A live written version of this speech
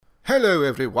Hello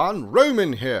everyone,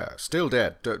 Roman here, still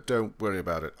dead, don't worry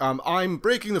about it. I'm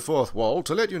breaking the fourth wall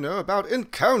to let you know about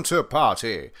Encounter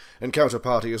Party. Encounter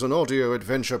Party is an audio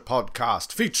adventure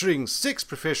podcast featuring 6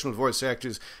 professional voice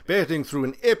actors battling through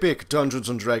an epic Dungeons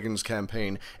 & Dragons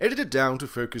campaign, edited down to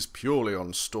focus purely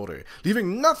on story,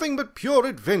 leaving nothing but pure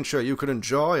adventure you can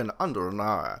enjoy in under an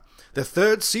hour. The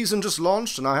 3rd season just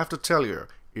launched and I have to tell you,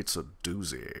 it's a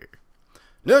doozy.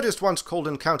 Nerdist once called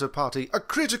Encounter Party a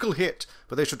critical hit,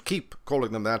 but they should keep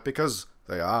calling them that because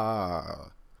they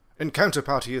are. Encounter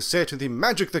Party is set in the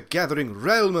Magic the Gathering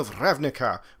realm of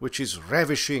Ravnica, which is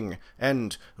ravishing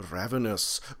and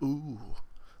ravenous. Ooh.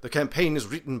 The campaign is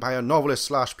written by a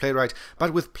novelist/playwright,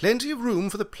 but with plenty of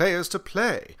room for the players to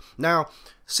play. Now,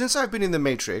 since I've been in the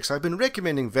Matrix, I've been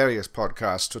recommending various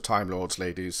podcasts to Time Lords,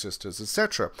 ladies, sisters,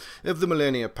 etc., of the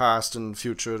millennia past and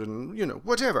future and,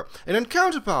 whatever. And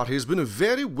Encounter Party has been a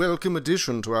very welcome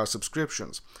addition to our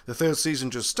subscriptions. The 3rd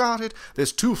season just started,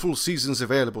 there's 2 full seasons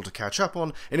available to catch up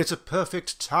on, and it's a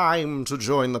perfect time to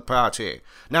join the party.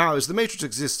 Now, as the Matrix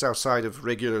exists outside of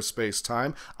regular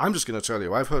space-time, I'm just going to tell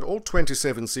you, I've heard all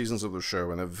 27 seasons of the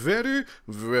show, and they're very,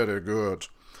 very good.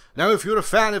 Now, if you're a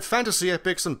fan of fantasy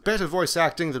epics and better voice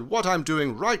acting than what I'm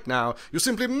doing right now, you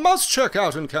simply must check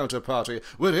out Encounter Party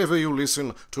wherever you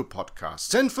listen to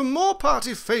podcasts. And for more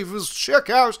party favors, check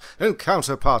out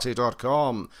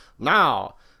EncounterParty.com.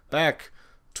 Now, back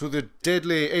to the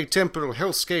deadly atemporal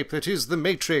hellscape that is the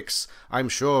Matrix. I'm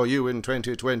sure you in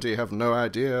 2020 have no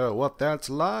idea what that's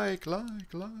like.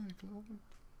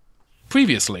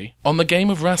 Previously, on the game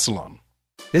of Rassilon.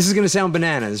 This is going to sound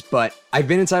bananas, but I've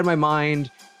been inside my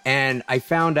mind, and I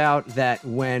found out that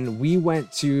when we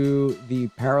went to the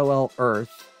parallel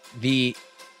Earth, the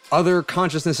other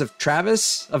consciousness of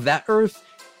Travis, of that Earth,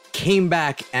 came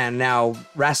back, and now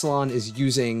Rassilon is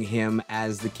using him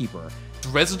as the keeper.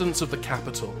 Residents of the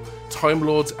capital, Time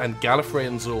Lords and Gallifrey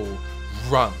and Zool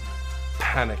run,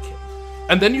 panicking.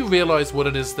 And then you realize what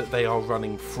it is that they are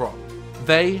running from.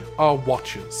 They are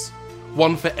Watchers.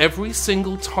 One for every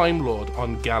single Time Lord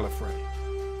on Gallifrey.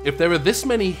 If there are this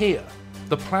many here,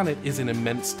 the planet is in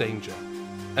immense danger.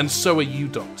 And so are you,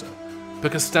 Doctor,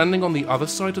 because standing on the other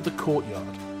side of the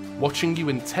courtyard, watching you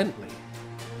intently,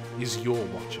 is your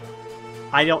Watcher.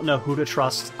 I don't know who to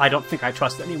trust. I don't think I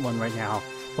trust anyone right now.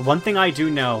 The one thing I do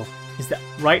know is that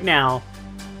right now,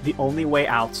 the only way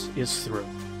out is through.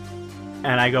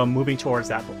 And I go moving towards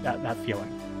that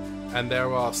feeling. And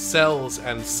there are cells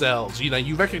and cells.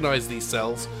 You recognize these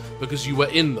cells because you were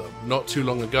in them not too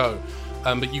long ago.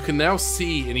 But you can now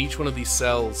see in each one of these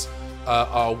cells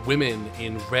are women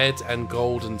in red and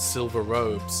gold and silver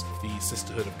robes of the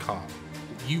Sisterhood of Khan.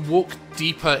 You walk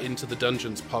deeper into the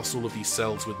dungeons past all of these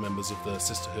cells with members of the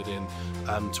Sisterhood in,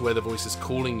 to where the voice is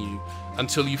calling you,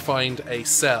 until you find a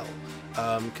cell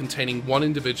containing one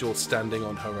individual standing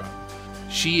on her own.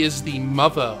 She is the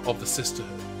mother of the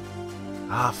Sisterhood.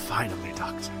 Ah, finally,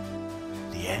 Doctor.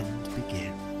 The end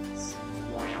begins.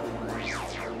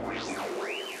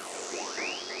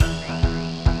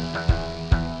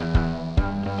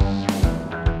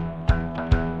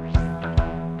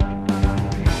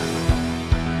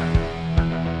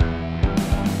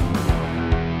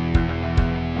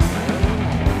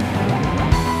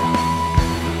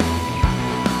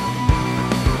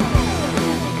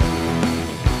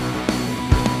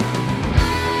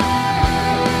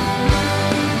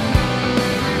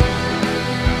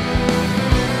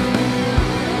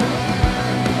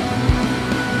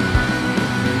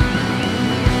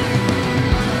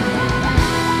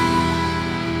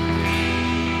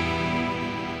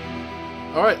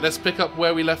 Let's pick up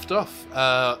where we left off.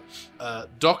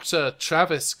 Dr.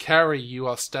 Travis Carey, you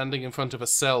are standing in front of a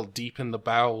cell deep in the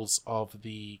bowels of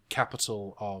the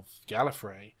capital of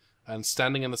Gallifrey, and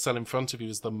standing in the cell in front of you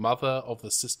is the mother of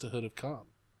the Sisterhood of Khan.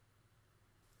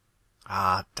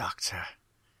 Ah, Doctor,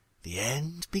 the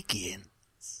end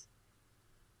begins.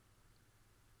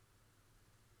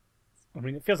 I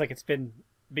mean, it feels like it's been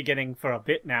beginning for a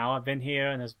bit now. I've been here,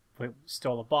 and we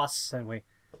stole a bus, and we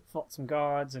fought some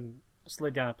guards, and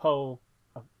slid down a pole,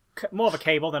 more of a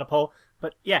cable than a pole,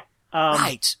 but yeah.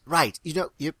 Right.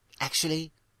 You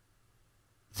actually,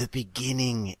 the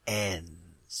beginning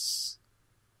ends.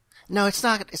 No, it's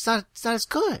not as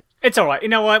good. It's all right. You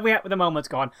know what? The moment's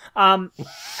gone.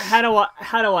 How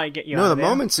do I get you? No, out the of there?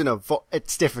 moment's in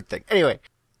it's a different thing. Anyway,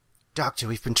 Doctor,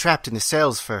 we've been trapped in the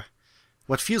cells for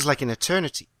what feels like an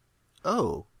eternity.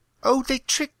 Oh, they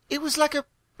tricked. It was like a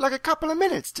couple of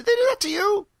minutes. Did they do that to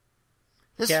you?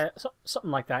 Yeah, something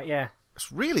like that, yeah.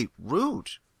 It's really rude.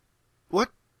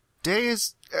 What day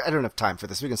is... I don't have time for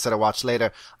this. We can set a watch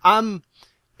later. Are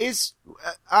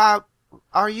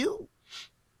you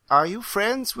are you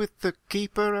friends with the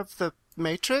keeper of the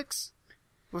Matrix?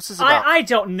 What's this about? I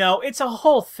don't know. It's a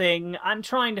whole thing. I'm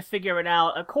trying to figure it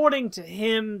out. According to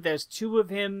him, there's two of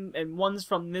him, and one's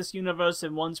from this universe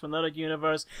and one's from another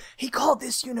universe. He called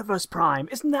this universe Prime.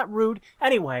 Isn't that rude?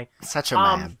 Anyway. Such a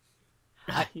man.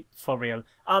 For real.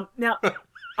 Now,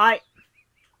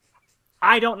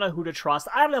 I don't know who to trust.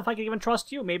 I don't know if I can even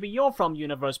trust you. Maybe you're from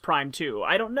Universe Prime too.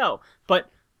 I don't know.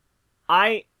 But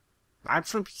I'm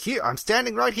from here. I'm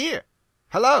standing right here.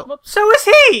 Hello. Well, so is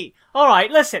he!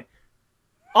 Alright, listen.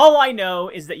 All I know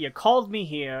is that you called me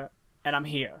here, and I'm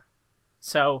here.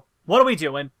 So, what are we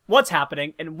doing? What's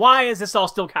happening? And why is this all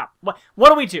still What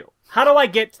do we do? How do I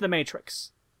get to the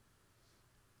Matrix?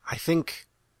 I think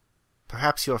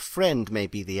perhaps your friend may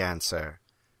be the answer.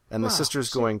 And the sister's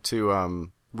going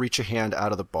to reach a hand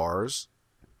out of the bars,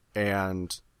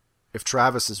 and if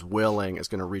Travis is willing, is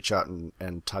going to reach out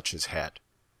and touch his head.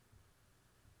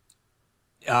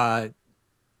 Yeah.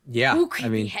 Ooh, creepy I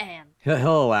mean, hand.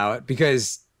 he'll allow it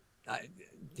because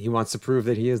he wants to prove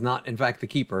that he is not, in fact, the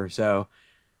keeper. So,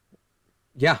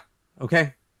 yeah.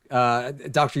 Okay.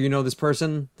 Doctor, you know this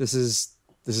person? This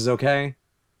is okay?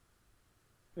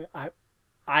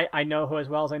 I know who as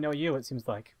well as I know you, it seems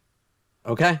like.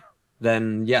 Okay.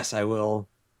 Then, yes, I will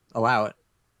allow it.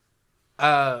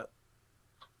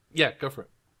 Yeah, go for it.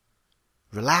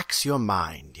 Relax your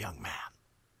mind, young man.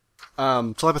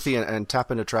 Telepathy and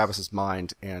tap into Travis's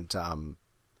mind and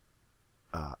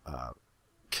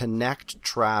connect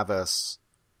Travis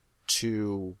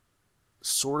to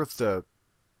sort of the,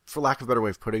 for lack of a better way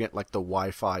of putting it, like the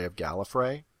Wi-Fi of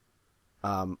Gallifrey.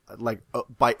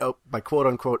 By quote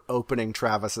unquote opening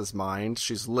Travis's mind,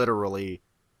 she's literally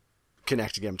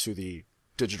connecting him to the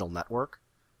digital network.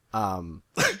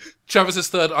 Travis's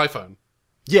third iPhone.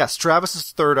 Yes,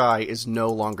 Travis's third eye is no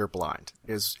longer blind,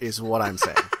 is what I'm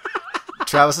saying.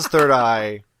 Travis's third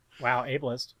eye Wow,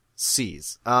 ableist.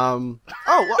 sees. It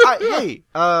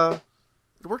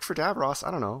worked for Davros,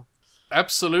 I don't know.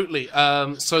 Absolutely.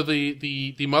 So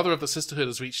the mother of the sisterhood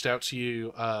has reached out to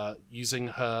you using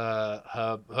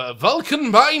her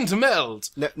Vulcan mind meld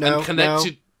and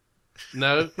connected.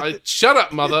 No, shut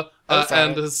up, mother.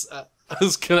 And has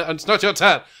it's not your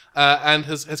turn. And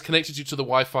has connected you to the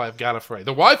Wi-Fi of Gallifrey,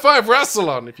 the Wi-Fi of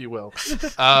Rassilon, if you will.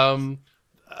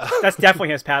 That's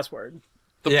definitely his password.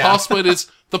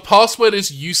 The password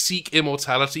is you seek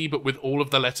immortality, but with all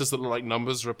of the letters that look like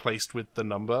numbers replaced with the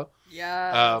number.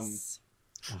 Yes.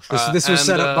 This was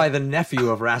set up by the nephew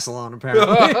of Rassilon,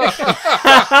 apparently.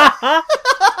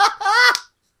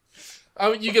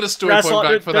 You get a story point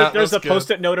back for that. There's That's a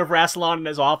post-it note of Rassilon in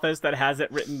his office that has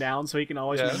it written down, so he can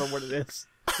always remember what it is.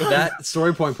 That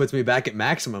story point puts me back at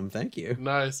maximum. Thank you.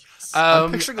 Nice.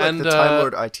 I'm picturing the Time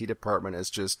Lord IT department as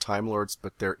just Time Lords,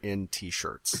 but they're in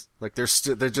T-shirts. Like they're just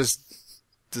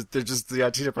the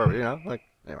IT department, you know? Like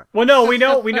anyway. Well, no, we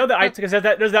know that because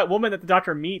there's that woman that the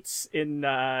Doctor meets in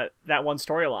that one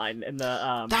storyline in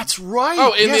the. That's right.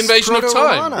 Oh, in Invasion of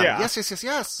Time. Yeah.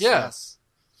 Yeah. Yes.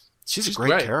 She's a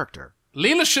great character.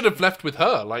 Leela should have left with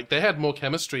her. Like, they had more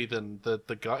chemistry than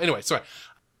the guy. Anyway, sorry.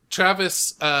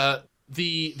 Travis,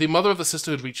 the mother of the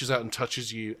sisterhood reaches out and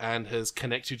touches you and has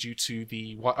connected you to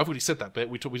the... I've already said that bit.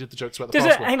 We did the jokes about the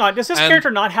password. Hang on, does this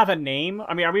character not have a name?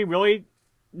 I mean, are we really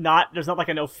not... There's not like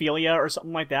an Ophelia or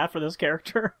something like that for this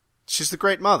character? She's the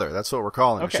Great Mother. That's what we're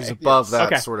calling her. Okay. She's above that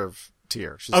Okay. sort of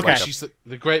tier. She's Okay. like She's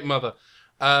the Great Mother.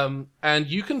 And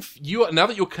you now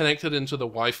that you're connected into the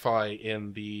Wi-Fi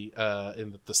in the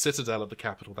citadel of the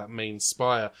capital, that main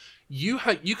spire, you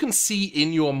can see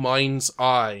in your mind's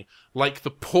eye, like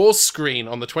the pause screen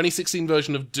on the 2016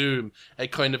 version of Doom, a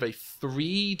kind of a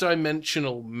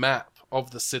 3-dimensional map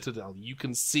of the citadel. You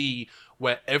can see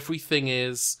where everything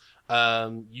is.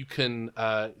 You can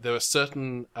there are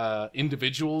certain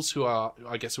individuals who are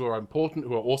important,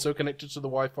 who are also connected to the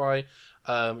Wi-Fi.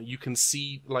 You can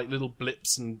see like little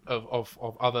blips of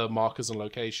other markers and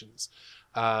locations.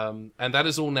 And that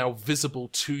is all now visible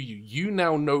to you. You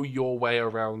now know your way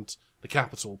around the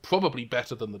capital, probably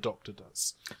better than the Doctor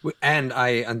does. And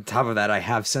on top of that, I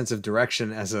have sense of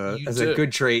direction as a do.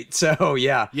 good trait. So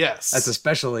yeah, Yes. that's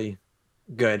especially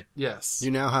good. Yes.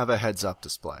 You now have a heads-up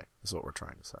display, is what we're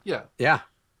trying to say. Yeah. Yeah.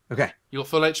 Okay. You got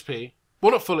full HP.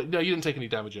 Well, not full... No, you didn't take any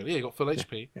damage earlier. You got full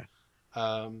HP.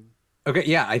 Yeah. Okay,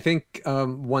 yeah, I think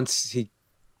once he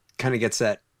kind of gets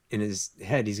that in his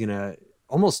head, he's going to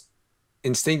almost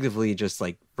instinctively just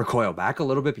like recoil back a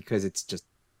little bit because it's just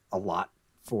a lot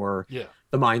for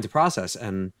the mind to process.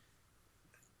 And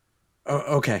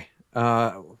okay,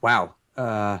 wow,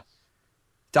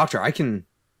 Doctor, I can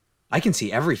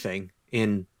see everything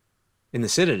in the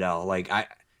Citadel. Like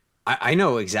I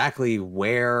know exactly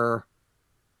where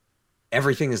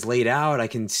everything is laid out. I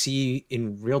can see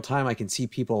in real time. I can see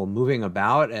people moving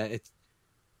about. Okay.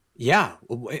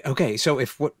 So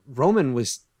if what Roman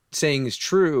was saying is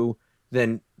true,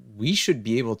 then we should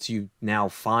be able to now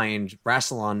find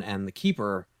Rassilon and the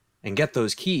Keeper and get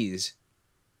those keys.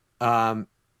 And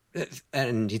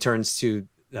he turns to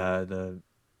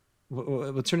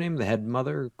what's her name? The head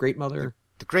mother, great mother,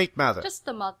 The Great Mother. Just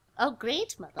the mother. Oh,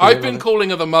 great mother. I've been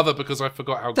calling her the mother because I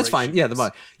forgot how. That's great fine. she Yeah, is. the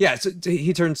mother. Yeah, so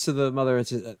he turns to the mother and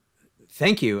says,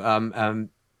 "Thank you. Can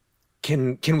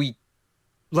we?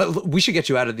 We should get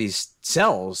you out of these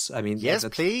cells. I mean, Yes,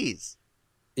 please.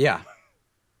 Yeah.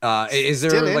 Is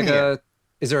there Still in like here.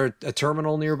 is there a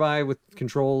terminal nearby with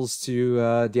controls to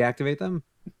deactivate them?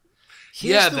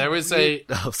 Yeah, the there is weird-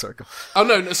 Oh, sorry. Go. Oh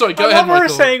no, sorry. Go I ahead, love her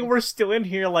Michael. saying we're still in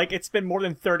here like it's been more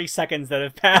than 30 seconds that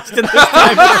have passed in this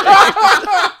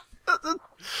time.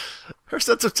 Her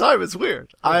sense of time is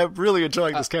weird. I am really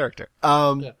enjoying this character.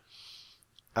 You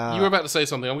were about to say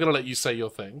something. I'm going to let you say your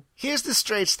thing. Here's the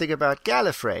strange thing about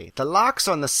Gallifrey. The locks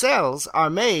on the cells are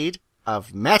made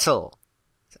of metal.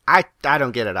 I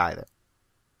don't get it either.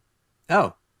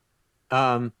 Oh.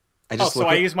 I just So look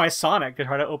I at, use my Sonic to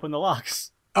try to open the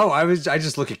locks. I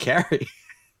just look at Carrie.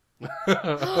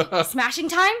 Smashing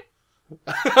time?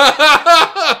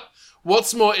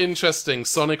 What's more interesting,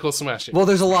 Sonic or Smashing? Well,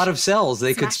 there's a lot of cells.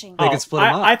 They Smashing. could split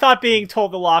them up. I thought being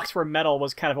told the locks were metal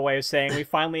was kind of a way of saying we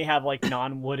finally have like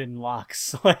non-wooden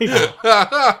locks, like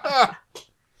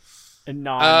and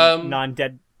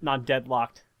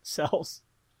non-deadlocked cells.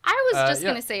 I was just yeah.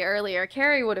 going to say earlier,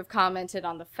 Carrie would have commented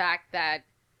on the fact that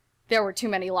there were too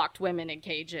many locked women in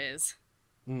cages.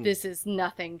 This is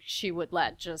nothing she would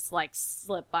let just, like,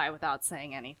 slip by without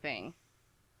saying anything.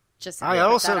 Just I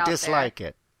also dislike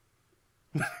it.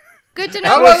 Good to know.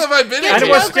 How long have I been Good in to And we're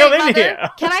know, here? still Great in Mother. here.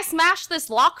 Can I smash this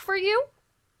lock for you?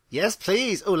 Yes,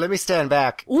 please. Oh, let me stand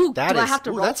back. Ooh, That do I is- have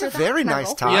to ooh, roll that's for a that? very Can I nice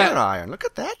roll for tire that? iron. Look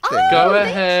at that thing. Oh, Go thank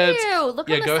ahead. you. Look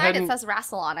Yeah, on the go side, ahead it and- says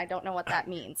Rassilon. I don't know what that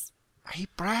means. He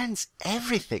brands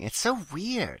everything. It's so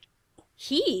weird.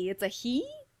 He? It's a he?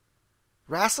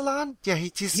 Rassilon? Yeah,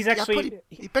 he's actually-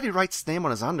 I bet he writes his name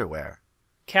on his underwear.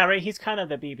 Carrie, he's kind of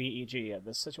the BBEG of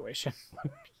this situation.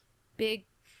 Big,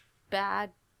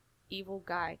 bad, evil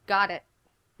guy. Got it.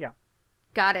 Yeah.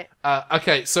 Got it.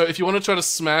 Okay, so if you want to try to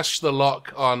smash the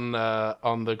lock on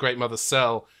the Great Mother's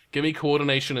cell, give me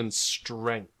coordination and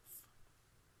strength.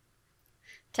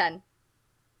 10.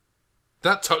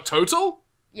 That total?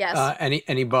 Yes.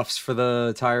 Any buffs for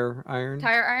the tire iron?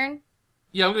 Tire iron?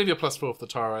 Yeah, I'm going to give you a +4 for the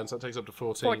tire iron, so that takes up to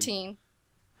 14. 14.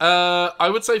 I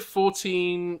would say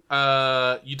 14. You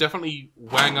definitely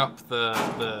wang up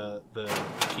the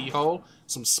keyhole.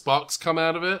 Some sparks come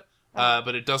out of it,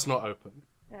 but it does not open.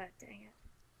 Oh, dang it.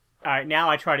 All right, now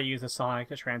I try to use the Sonic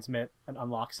to transmit an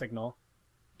unlock signal.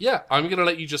 Yeah, I'm gonna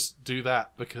let you just do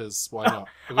that because why not?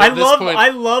 I At this love point- I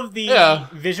love the Yeah.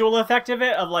 visual effect of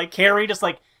it, of like Carrie just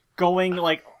like going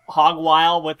like hog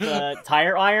wild with the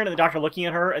tire iron, and the Doctor looking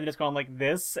at her and just going like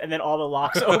this, and then all the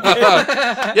locks open.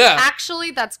 yeah,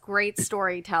 Actually, that's great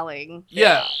storytelling.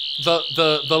 yeah.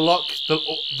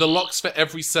 The locks for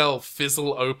every cell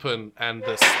fizzle open, and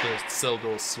the cell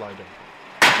doors slide open.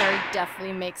 Carrie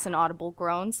definitely makes an audible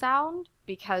groan sound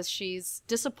because she's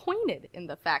disappointed in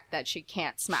the fact that she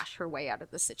can't smash her way out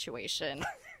of the situation.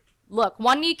 Look,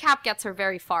 one kneecap gets her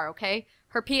very far, okay?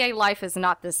 Her PA life is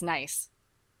not this nice.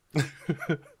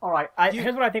 All right,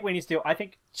 here's what I think we need to do. I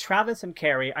think Travis and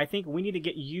Carrie, I think we need to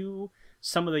get you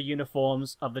some of the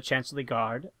uniforms of the Chancellery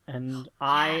Guard, and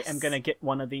I am going to get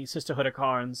one of the Sisterhood of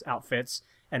Karn's outfits,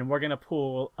 and we're going to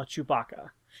pull a Chewbacca.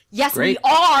 Yes, Great. we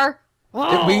are!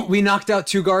 Oh. We knocked out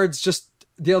 2 guards just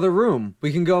the other room.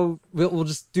 We can go. We'll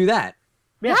just do that.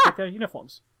 Yeah, Yeah. get their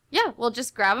uniforms. Yeah, we'll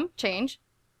just grab them, change.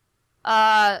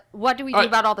 What do we do Alright.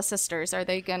 about all the sisters? Are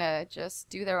they gonna just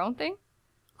do their own thing?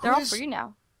 They're Who all is free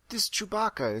now. this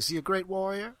Chewbacca? Is he a great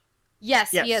warrior? Yes,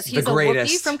 Yes. he is. The He's a Wookiee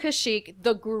greatest. from Kashyyyk,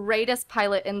 the greatest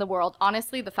pilot in the world.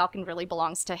 Honestly, the Falcon really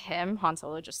belongs to him. Han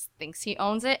Solo just thinks he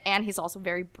owns it, and he's also a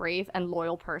very brave and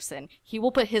loyal person. He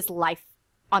will put his life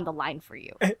on the line for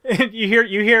you. you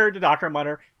hear the Doctor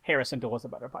mutter, Harrison Dole is a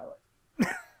better pilot.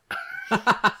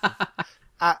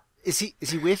 Is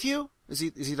he with you? Is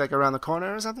he like around the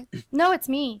corner or something? No, it's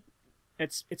me.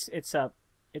 It's a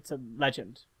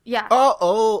legend. Yeah.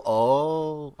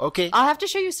 Oh, okay. I'll have to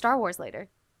show you Star Wars later.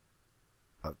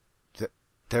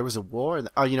 There was a war.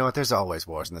 Oh, you know what? There's always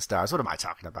wars in the stars. What am I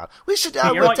talking about? We should.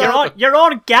 You're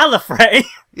on Gallifrey.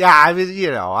 Yeah, I mean,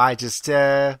 you know, I just.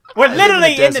 We're I live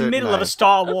literally in the desert middle and of a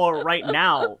Star War right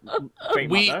now. Great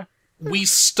We Mother. we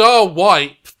star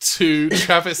wipe to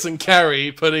Travis and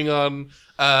Carrie putting on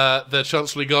the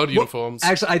Chancellery Guard uniforms.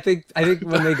 Actually, I think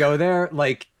when they go there,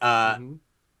 like,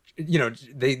 you know,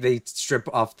 they strip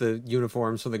off the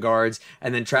uniforms from the guards,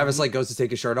 and then Travis like goes to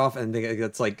take his shirt off, and they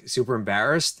gets like super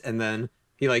embarrassed, and then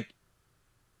he like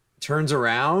turns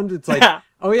around. It's like,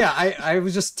 oh yeah, I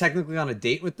was just technically on a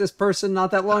date with this person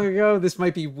not that long ago. This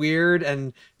might be weird,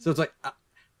 and so it's like,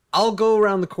 I'll go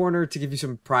around the corner to give you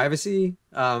some privacy.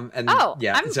 And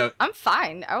I'm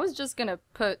fine. I was just gonna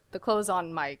put the clothes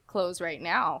on my clothes right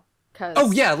now.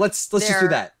 Oh yeah, let's just do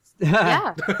that.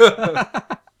 Yeah.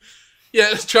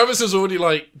 Yeah, Travis is already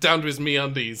like down to his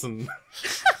MeUndies and.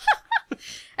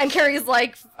 And Carrie's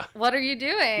like, "What are you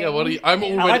doing?" Yeah, what are you? I'm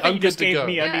already. I like that I'm you good just to gave go.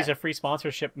 MeUndies a free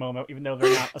sponsorship moment, even though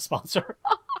they're not a sponsor.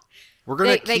 We're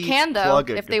gonna They keep can, though,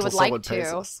 plugging if they until would like someone pays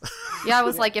to. us. Yeah, I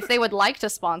was like, if they would like to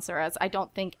sponsor us, I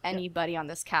don't think anybody on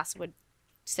this cast would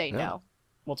say no.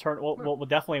 We'll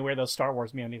definitely wear those Star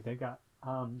Wars MeUndies they got.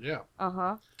 Yeah.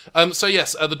 So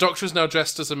yes, the Doctor is now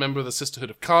dressed as a member of the Sisterhood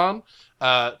of Khan.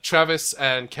 Travis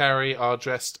and Carrie are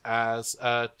dressed as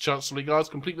Chancellery Guards,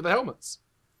 complete with the helmets.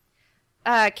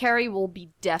 Carrie will be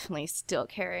definitely still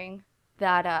carrying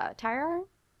that tire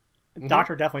iron.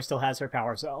 Doctor definitely still has her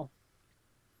powers though.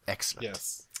 Excellent.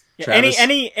 Yes. Yeah, Travis?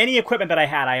 any equipment that I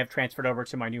had, I have transferred over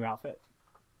to my new outfit.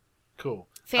 Cool.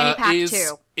 Fanny pack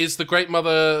too. Is the Great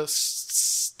Mother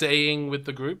staying with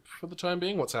the group for the time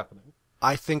being? What's happening?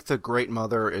 I think the Great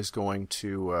Mother is going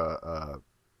to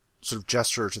sort of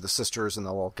gesture to the sisters, and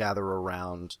they'll all gather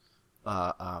around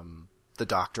the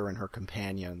Doctor and her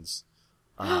companions,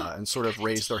 and sort of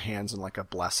raise their hands in like a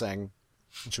blessing.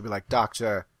 And she'll be like,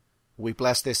 "Doctor, we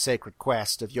bless this sacred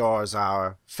quest of yours,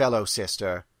 our fellow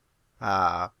sister.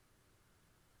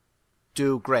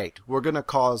 Do great. We're gonna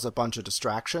cause a bunch of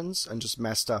distractions and just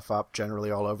mess stuff up generally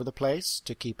all over the place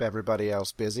to keep everybody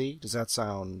else busy. Does that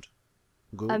sound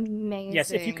good?" Amazing.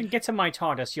 Yes, if you can get to my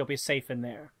TARDIS, you'll be safe in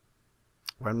there.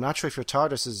 Well, I'm not sure if your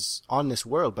TARDIS is on this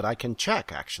world, but I can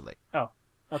check, actually. Oh,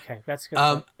 okay, that's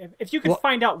good. If you could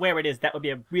find out where it is, that would be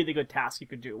a really good task you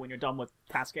could do when you're done with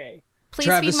task A. Please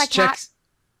Travis feed my cat.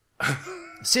 checks.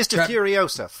 Sister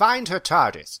Furiosa, find her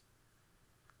TARDIS.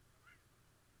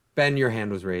 Ben, your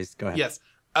hand was raised. Go ahead. Yes.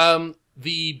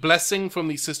 The blessing from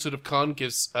the Sisterhood of Khan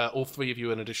gives all three of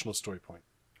you an additional story point.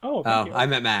 Oh, thank you.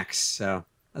 I'm at max, so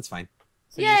that's fine.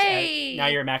 So you just Yay! now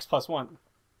you're max +1.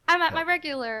 I'm at my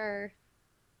regular.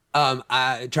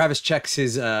 Travis checks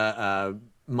his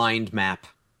mind map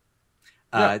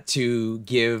to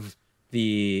give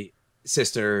the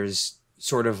sisters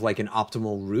sort of like an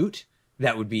optimal route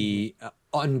that would be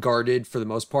unguarded for the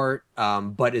most part,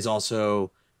 but is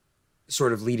also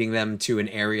sort of leading them to an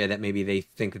area that maybe they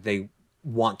think that they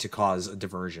want to cause a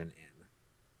diversion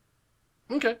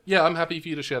in. Okay. Yeah, I'm happy for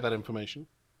you to share that information.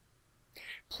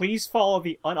 Please follow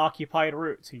the unoccupied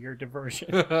route to your diversion.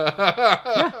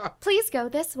 Please go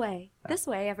this way. This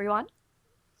way, everyone.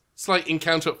 It's like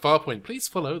Encounter at Farpoint. Please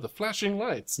follow the flashing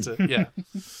lights. Yeah.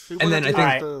 And then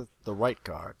I think the right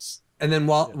guards. And then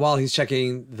while he's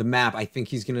checking the map, I think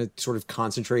he's going to sort of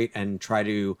concentrate and try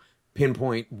to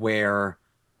pinpoint where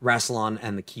Rassilon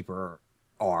and the Keeper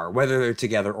are, whether they're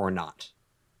together or not.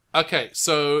 Okay,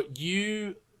 so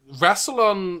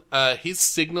Rassilon, his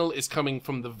signal is coming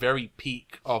from the very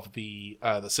peak of the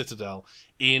Citadel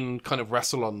in kind of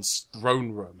Rassilon's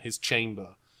throne room, his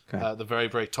chamber, the very,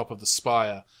 very top of the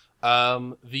spire.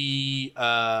 The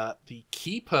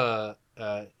Keeper,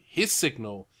 his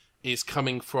signal is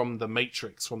coming from the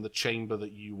Matrix, from the chamber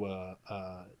that you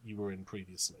were in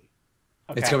previously.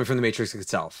 Okay. It's coming from the Matrix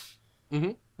itself.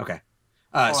 Mm-hmm. Okay.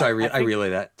 Well, so I think- relay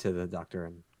that to the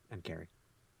Doctor and Carrie.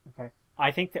 Okay.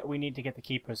 I think that we need to get the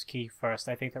Keeper's key first.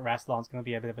 I think that Rassilon's going to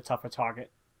be a bit of a tougher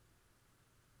target.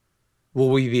 Will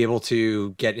we be able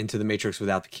to get into the Matrix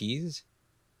without the keys?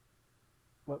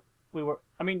 Well,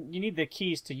 you need the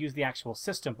keys to use the actual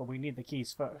system, but we need the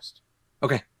keys first.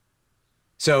 Okay.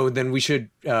 So then we should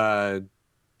go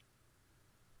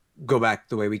back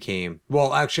the way we came.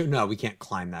 Well, actually, no, we can't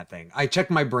climb that thing. I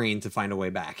checked my brain to find a way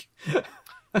back.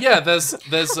 Yeah, there's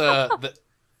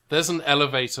an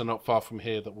elevator not far from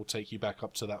here that will take you back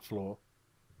up to that floor.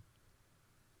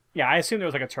 Yeah, I assume there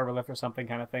was like a turbolift or something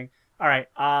kind of thing. All right.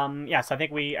 Yes, I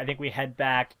think we head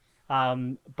back.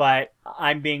 But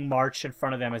I'm being marched in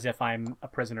front of them as if I'm a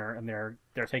prisoner, and they're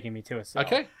taking me to a cell.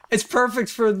 Okay. It's perfect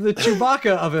for the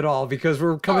Chewbacca of it all because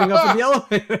we're coming up in the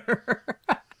elevator.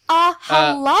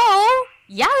 Hello?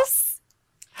 Yes.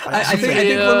 I think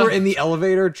when we're in the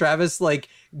elevator, Travis like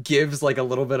gives like a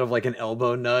little bit of like an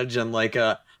elbow nudge and like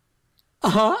a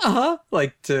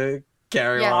like to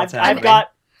carry Yeah, on what's happening.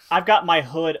 I've got my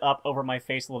hood up over my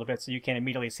face a little bit so you can't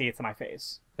immediately see it's my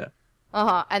face.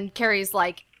 Yeah. And Carrie's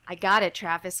like, I got it,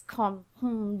 Travis. Calm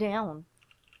down.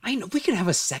 I know we can have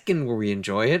a second where we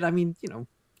enjoy it. I mean,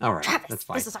 all right, Travis, that's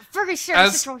fine. this is a very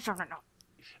serious situation right now.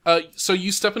 So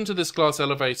you step into this glass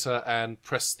elevator and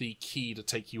press the key to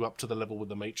take you up to the level with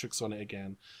the matrix on it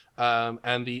again.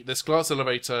 And this glass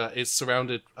elevator is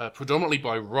surrounded predominantly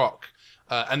by rock.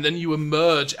 And then you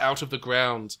emerge out of the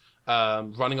ground,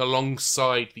 running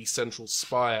alongside the central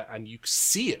spire, and you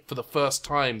see it for the first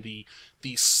time, the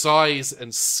size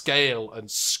and scale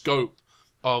and scope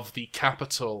of the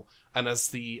capital. And as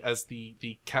the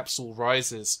capsule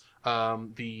rises,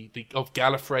 of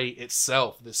Gallifrey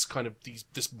itself, this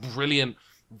brilliant,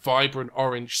 vibrant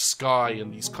orange sky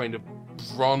and these kind of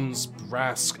bronze,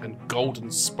 brass, and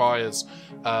golden spires,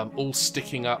 all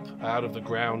sticking up out of the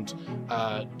ground,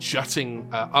 jutting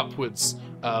upwards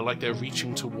like they're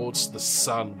reaching towards the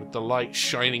sun, with the light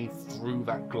shining through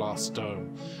that glass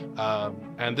dome.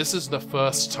 And this is the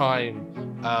first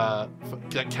time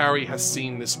that Carrie has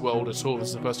seen this world at all. This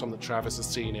is the first time that Travis has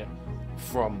seen it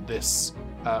from this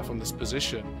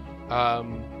position.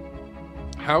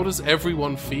 How does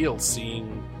everyone feel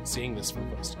seeing this for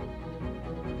the first time?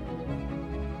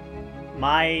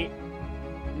 My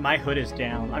hood is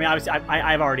down. I mean, obviously,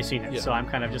 I've already seen it, so I'm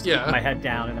kind of just keeping my head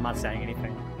down and I'm not saying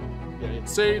anything. Yeah,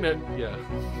 it's seen it. Yeah.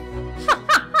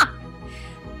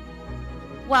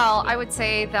 Well, I would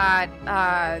say that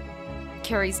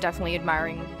Carrie's definitely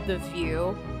admiring the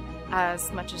view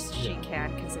as much as she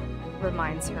can, because it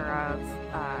reminds her of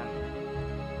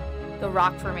the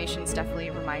rock formations.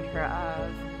 Definitely remind her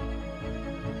of.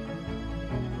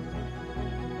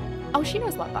 Oh, she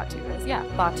knows what Batu is. Yeah,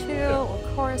 Batu or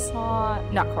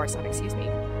Coruscant. Not Coruscant, excuse me.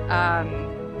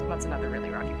 What's another really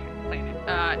rocky planet?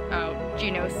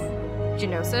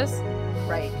 Geonosis.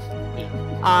 Right.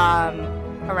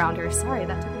 Around her. Sorry,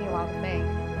 that took me a while to think.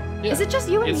 Yeah. Is it just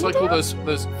you and me? It's like all those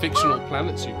fictional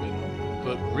planets you've been on,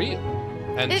 but real.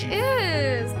 And it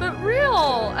is, but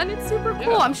real, and it's super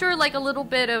cool. Yeah. I'm sure like a little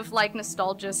bit of like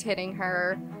nostalgia's hitting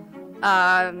her.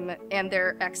 And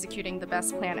they're executing the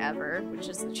best plan ever, which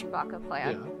is the Chewbacca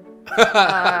plan.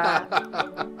 Yeah.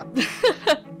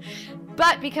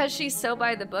 But because she's so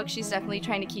by the book, she's definitely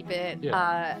trying to keep it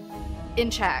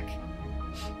in check.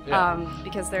 Yeah.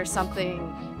 Because there's something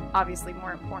obviously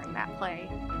more important at play.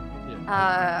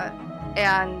 Yeah.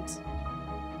 And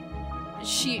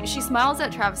she smiles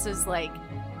at Travis's like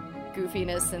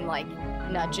goofiness and like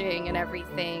nudging and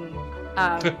everything.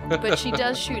 But she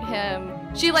does shoot him.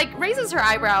 She like raises her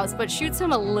eyebrows, but shoots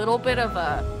him a little bit of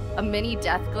a mini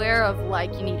death glare of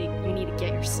like, you need to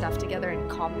get your stuff together and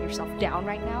calm yourself down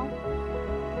right now.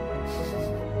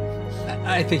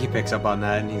 I think he picks up on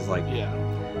that, and he's like, Yeah.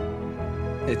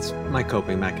 "It's my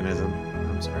coping mechanism.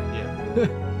 I'm sorry."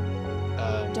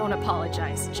 Yeah. Don't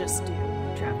apologize, just do,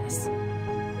 Travis.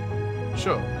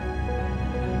 Sure.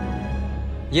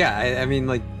 Yeah, I mean,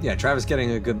 like, Travis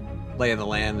getting a good lay of the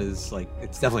land is like,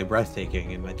 it's definitely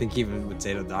breathtaking, and I think he even would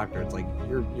say to the doctor, it's like,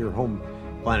 your home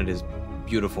planet is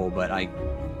beautiful, but I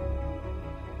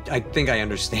think I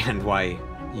understand why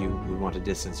you would want to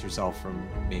distance yourself from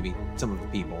maybe some of the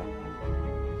people.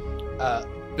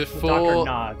 The Before doctor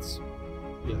nods.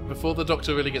 Yeah, before the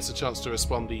doctor really gets a chance to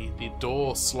respond, the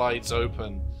door slides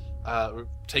open,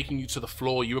 taking you to the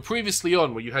floor you were previously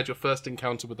on, where you had your first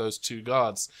encounter with those two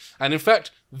guards. And in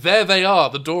fact, there they are.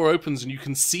 The door opens and you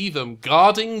can see them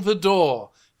guarding the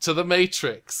door to the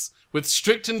Matrix, with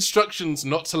strict instructions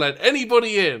not to let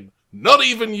anybody in, not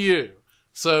even you.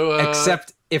 So,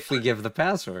 Except if we give the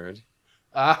password.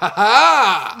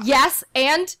 Ah-ha-ha! Yes,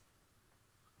 and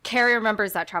Carrie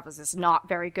remembers that Travis is not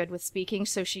very good with speaking,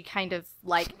 so she kind of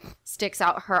like sticks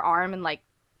out her arm and like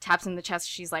taps in the chest.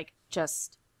 She's like,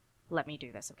 just let me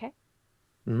do this, okay?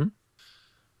 Mm-hmm.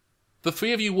 The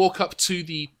three of you walk up to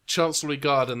the Chancellery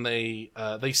Guard, and they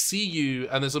see you,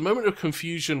 and there's a moment of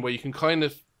confusion where you can kind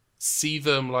of see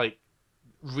them like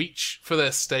reach for their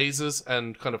stasers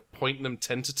and kind of point them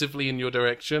tentatively in your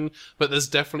direction, but there's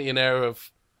definitely an air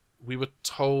of, we were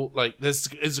told, like,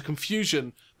 there's a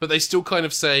confusion, but they still kind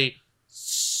of say,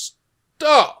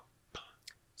 stop!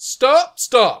 Stop!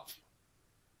 Stop!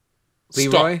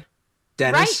 Leroy? Stop.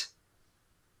 Dennis? Right.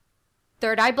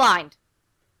 Third eye blind.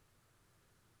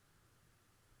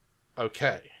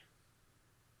 Okay.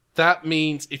 That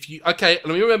means if you... Okay,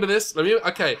 let me remember this.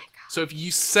 Okay, so if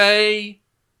you say...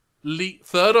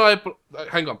 third eye...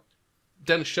 hang on.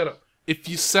 Dennis, shut up. If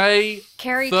you say...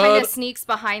 Carrie third... kind of sneaks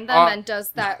behind them and does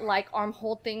that like arm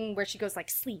hold thing where she goes like,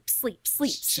 sleep, sleep,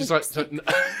 sleep, She's sleep, like... sleep.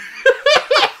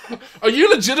 Are you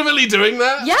legitimately doing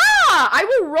that? Yeah, I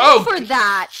will roll for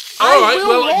that. All I right, will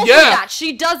well, roll yeah. for that.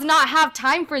 She does not have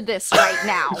time for this right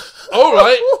now. All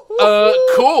right.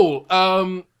 Cool.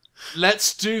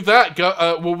 Let's do that.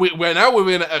 Go. Well, we're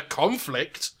in a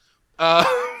conflict. So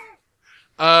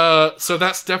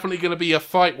that's definitely going to be a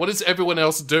fight. What is everyone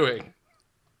else doing?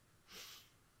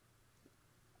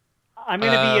 I'm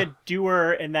going to be a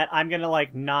doer in that I'm going to,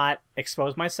 like, not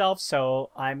expose myself,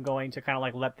 so I'm going to kind of,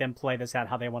 like, let them play this out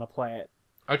how they want to play it.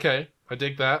 Okay, I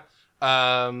dig that.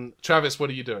 Travis, what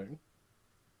are you doing?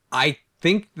 I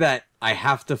think that I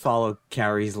have to follow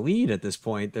Carrie's lead at this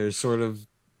point. There's sort of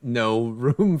no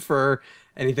room for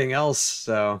anything else,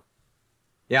 so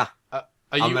yeah. Are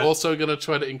you also going to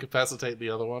try to incapacitate the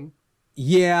other one?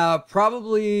 Yeah,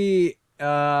 probably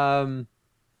not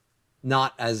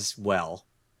as well.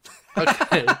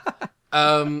 Okay.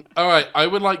 All right. I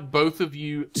would like both of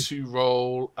you to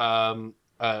roll.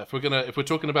 If we're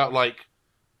talking about like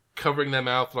covering their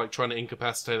mouth, like trying to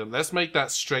incapacitate them, let's make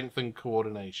that strength and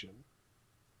coordination.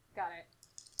 Got it.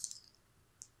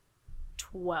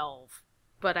 12.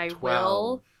 But I 12.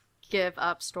 will give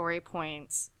up story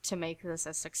points to make this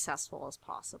as successful as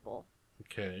possible.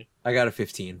 Okay. I got a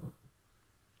 15.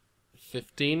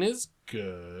 15 is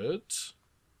good.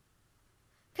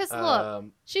 Because look,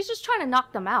 she's just trying to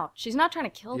knock them out. She's not trying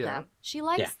to kill them. She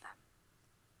likes them.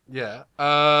 Yeah.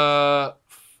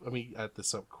 Let me add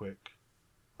this up quick.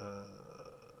 So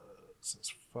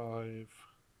it's 5.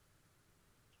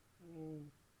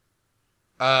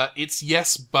 It's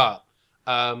yes, but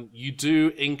you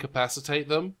do incapacitate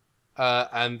them,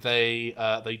 and they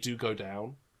do go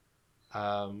down.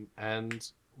 And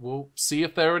we'll see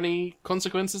if there are any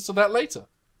consequences to that later.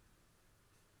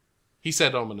 He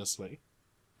said ominously.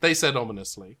 They said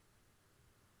ominously.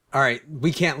 All right,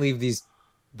 we can't leave these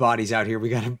bodies out here. We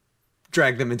gotta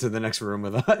drag them into the next room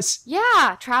with us.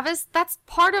 Yeah, Travis, that's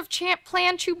part of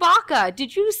Plan Chewbacca.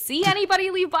 Did you see anybody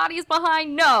leave bodies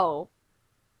behind? No.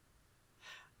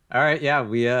 All right, yeah,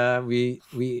 we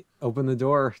open the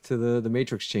door to the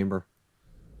Matrix chamber.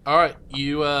 All right,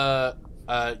 you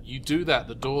do that.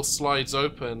 The door slides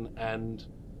open, and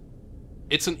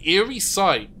it's an eerie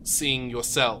sight seeing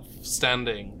yourself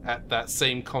standing at that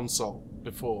same console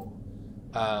before.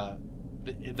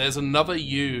 There's another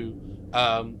you,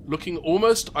 looking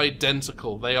almost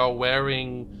identical. They are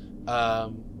wearing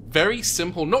very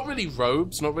simple, not really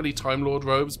robes, not really Time Lord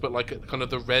robes, but like kind of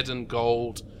the red and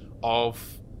gold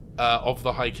of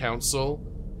the High Council,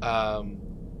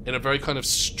 in a very kind of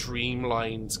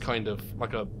streamlined, kind of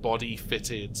like a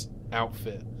body-fitted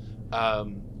outfit,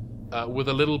 with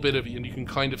a little bit of, and you can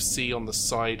kind of see on the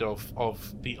side of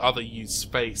the other youth's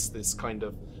face this kind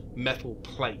of metal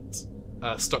plate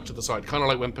stuck to the side, kind of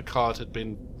like when Picard had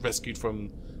been rescued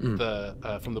from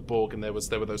the Borg, and there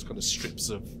were those kind of strips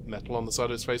of metal on the side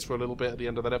of his face for a little bit at the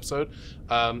end of that episode,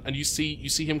 and you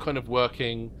see him kind of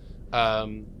working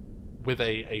with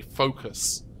a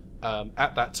focus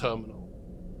at that terminal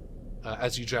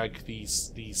as you drag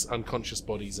these unconscious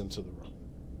bodies into the room.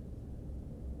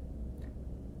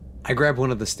 I grab one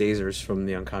of the stasers from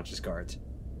the unconscious guards.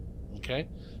 Okay.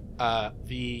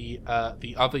 The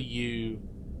other you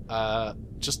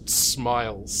just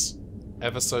smiles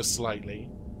ever so slightly,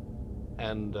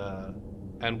 and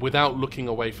without looking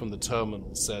away from the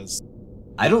terminal says,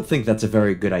 I don't think that's a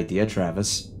very good idea,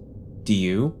 Travis. Do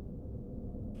you?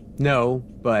 No,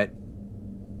 but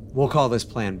we'll call this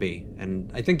Plan B.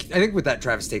 And I think with that,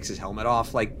 Travis takes his helmet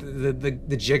off. Like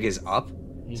the jig is up,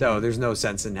 so there's no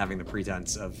sense in having the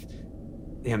pretense of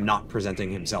him not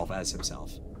presenting himself as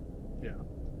himself. yeah.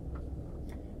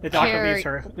 The doctor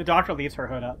leaves her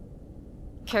hood up.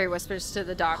 Carrie whispers to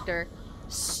the doctor.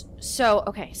 So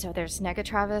there's Nega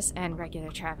Travis and regular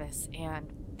Travis,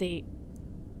 and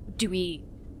do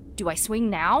I swing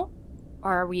now,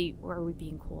 or are we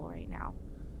being cool right now?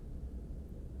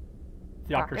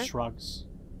 The doctor shrugs.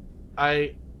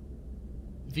 The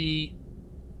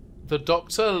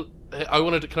doctor.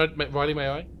 Riley, may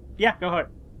I? Yeah, go ahead.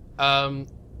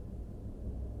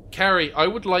 Carrie, I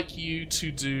would like you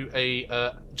to do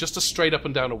just a straight up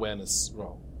and down awareness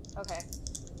roll. Okay.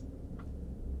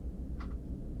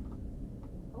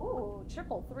 Ooh,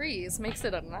 triple threes makes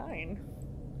it a 9.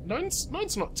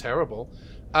 Nine's not terrible.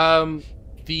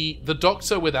 The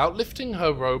doctor, without lifting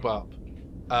her robe up,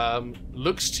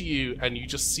 looks to you, and you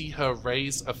just see her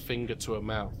raise a finger to her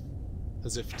mouth,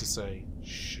 as if to say,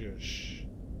 shush.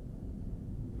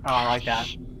 Oh, I like that.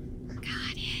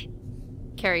 Got it.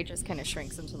 Carrie just kind of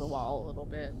shrinks into the wall a little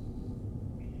bit.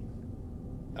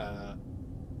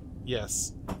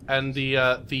 Yes. And the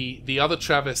other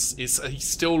Travis he's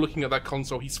still looking at that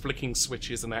console. He's flicking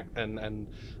switches and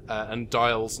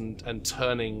dials and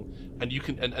turning, and you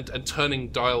can and turning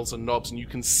dials and knobs, and you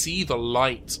can see the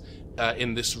light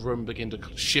in this room begin to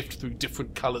shift through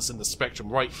different colors in the spectrum.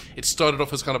 Right, it started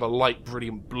off as kind of a light,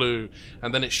 brilliant blue,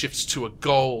 and then it shifts to a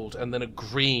gold, and then a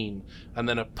green, and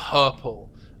then a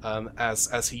purple,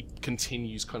 as he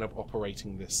continues kind of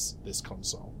operating this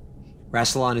console.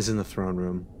 Rassilon is in the throne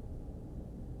room.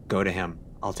 Go to him.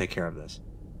 I'll take care of this.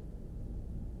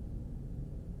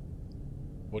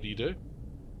 What do you do?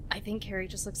 I think Carrie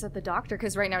just looks at the doctor,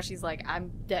 because right now she's like,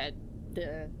 I'm dead.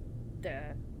 Duh.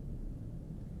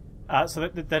 So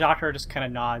the doctor just kind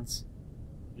of nods.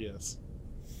 Yes.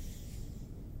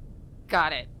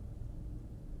 Got it.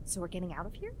 So we're getting out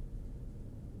of here?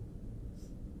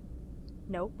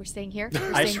 No, we're staying here?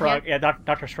 I shrug. Yeah,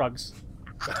 doctor shrugs.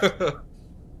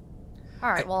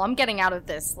 Alright, well, I'm getting out of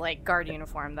this, like, guard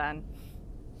uniform then.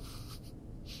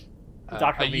 The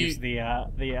doctor leaves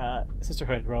the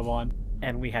Sisterhood robe on,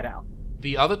 and we head out.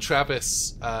 The other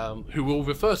Travis, who we'll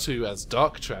refer to as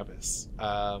Dark Travis,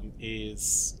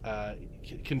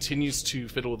 continues to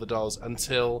fiddle with the dials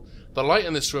until the light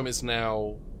in this room is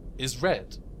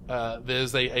red.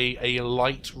 There's a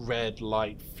light red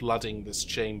light flooding this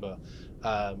chamber,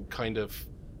 kind of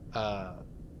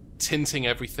tinting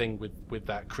everything with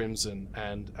that crimson,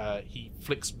 and he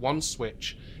flicks one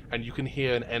switch, and you can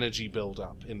hear an energy build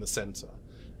up in the center,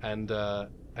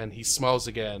 and he smiles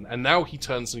again, and now he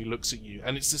turns and he looks at you,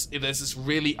 and there's this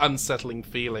really unsettling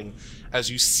feeling as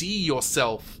you see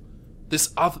yourself,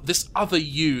 this other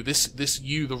you, this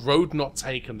you, the road not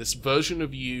taken, this version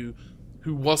of you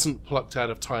who wasn't plucked out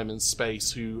of time and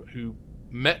space, who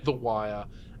met the Wire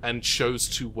and chose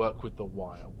to work with the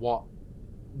Wire.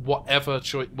 Whatever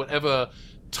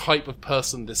type of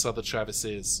person this other Travis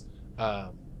is,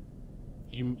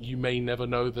 you may never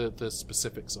know the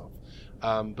specifics of.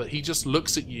 But he just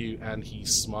looks at you and he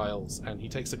smiles and he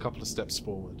takes a couple of steps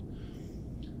forward.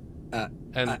 I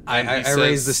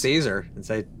raise the staser and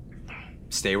say,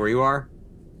 "Stay where you are."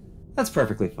 That's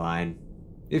perfectly fine.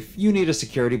 If you need a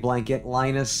security blanket,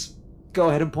 Linus, go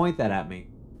ahead and point that at me.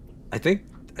 I think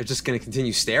I'm just going to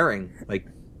continue staring, like,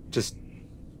 just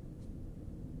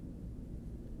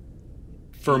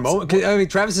for a moment. I mean,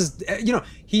 Travis is,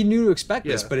 he knew to expect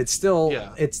this, but it's still,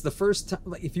 it's the first time,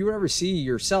 like, if you ever see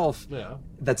yourself,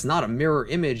 that's not a mirror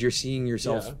image, you're seeing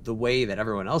yourself the way that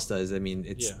everyone else does. I mean,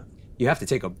 it's, you have to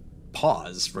take a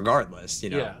pause regardless,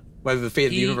 whether the fate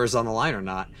of the universe is on the line or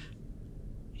not.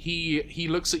 He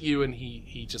looks at you and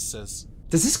he just says,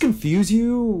 "Does this confuse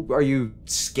you? Are you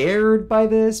scared by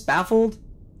this? Baffled?"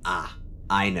 "Ah,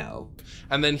 I know."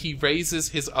 And then he raises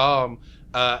his arm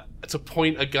to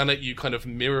point a gun at you, kind of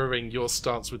mirroring your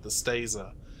stance with the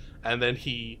staser. And then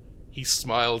he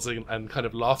smiles and kind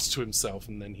of laughs to himself,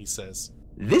 and then he says,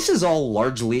 "This is all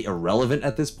largely irrelevant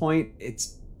at this point.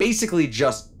 It's basically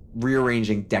just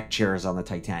rearranging deck chairs on the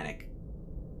Titanic.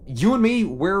 You and me,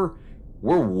 we're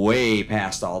way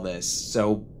past all this,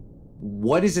 so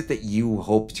what is it that you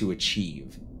hope to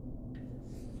achieve?"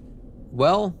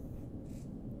 "Well,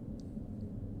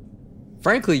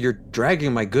 frankly, you're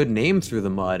dragging my good name through the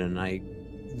mud, and I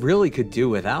really could do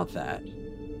without that.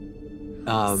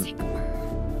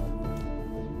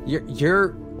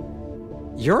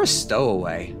 You're a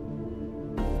stowaway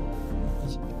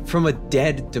from a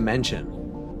dead dimension,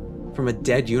 from a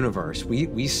dead universe.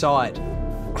 We saw it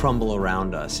crumble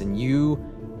around us, and you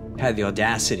had the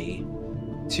audacity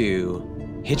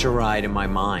to hitch a ride in my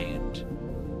mind.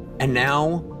 And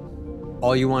now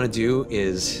all you want to do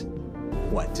is,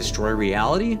 what, destroy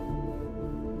reality?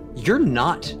 You're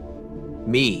not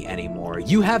me anymore.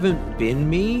 You haven't been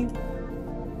me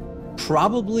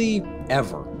probably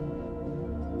ever.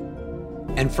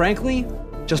 And frankly,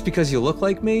 just because you look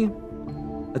like me,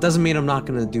 that doesn't mean I'm not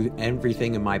going to do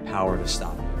everything in my power to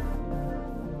stop you.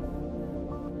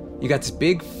 You got this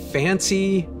big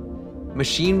fancy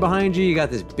machine behind you. You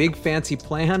got this big fancy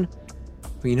plan.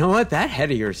 But you know what? That head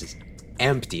of yours is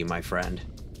empty, my friend.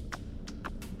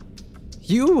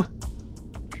 You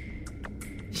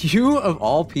of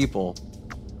all people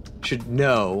should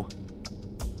know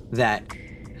that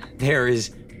there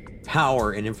is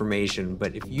power in information,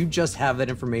 but if you just have that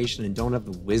information and don't have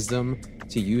the wisdom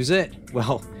to use it,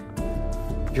 well,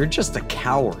 you're just a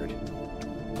coward.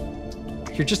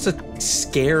 You're just a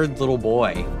scared little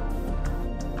boy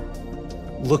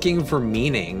looking for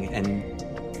meaning, and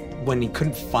when he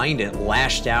couldn't find it,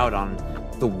 lashed out on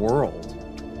the world.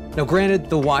 Now, granted,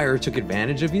 the Wire took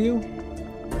advantage of you,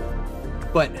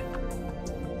 but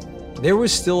there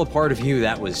was still a part of you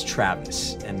that was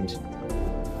Travis, and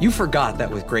you forgot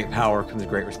that with great power comes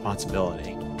great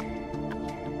responsibility.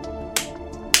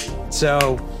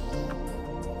 So,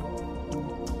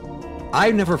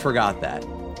 I never forgot that,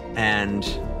 and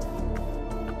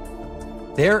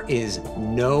There is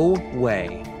no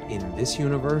way in this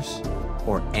universe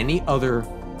or any other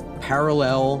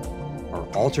parallel or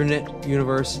alternate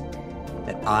universe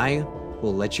that I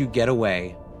will let you get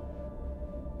away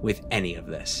with any of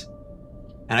this.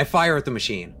 And I fire at the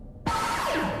machine.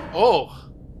 Oh,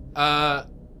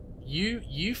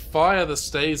 you fire the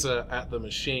staser at the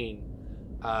machine,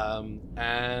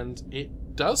 and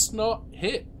it does not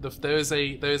hit. There is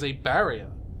a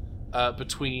barrier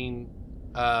between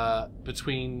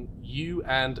you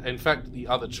and, in fact, the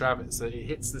other Travis. It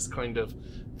hits this kind of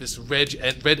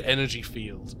red energy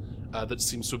field that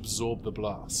seems to absorb the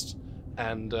blast,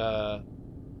 and the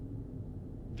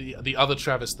other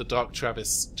Travis, the Dark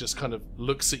Travis, just kind of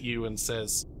looks at you and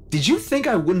says, Did you think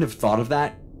I wouldn't have thought of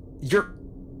that?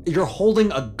 You're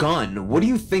holding a gun. What do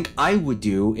you think I would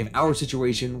do if our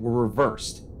situation were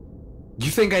reversed? You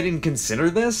think I didn't consider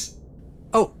this?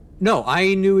 Oh, no,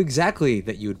 I knew exactly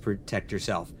that you would protect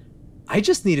yourself. I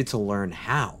just needed to learn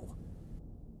how.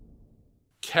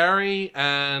 Carrie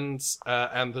and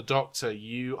the Doctor,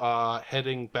 you are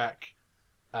heading back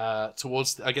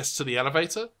towards, I guess, to the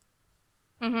elevator?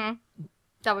 Mm-hmm.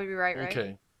 That would be right?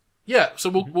 Okay. Yeah, so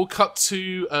we'll cut to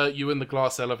you in the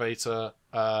glass elevator,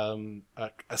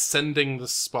 ascending the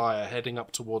spire, heading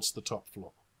up towards the top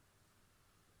floor.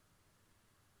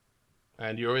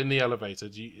 And you're in the elevator.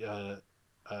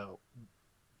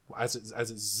 As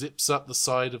it zips up the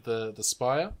side of the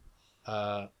spire,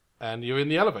 and you're in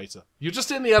the elevator. You're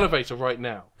just in the elevator right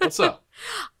now. What's up?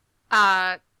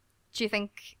 Do you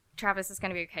think Travis is going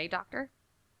to be okay, Doctor?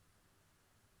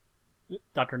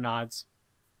 Doctor nods.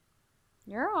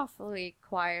 You're awfully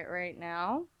quiet right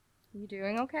now. You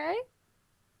doing okay?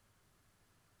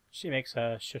 She makes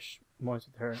a shush noise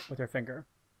with her finger.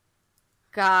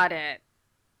 Got it.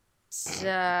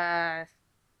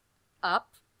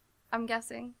 Up, I'm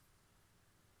guessing.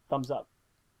 Thumbs up.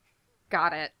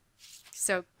 Got it.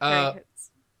 So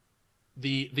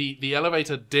the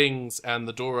elevator dings and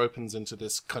the door opens into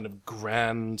this kind of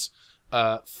grand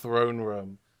throne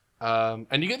room.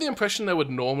 And you get the impression there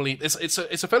would normally... It's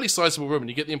a fairly sizable room, and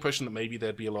you get the impression that maybe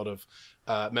there'd be a lot of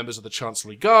members of the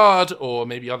Chancellery Guard, or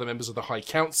maybe other members of the High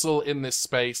Council in this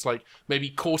space, like maybe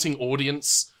courting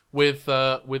audience with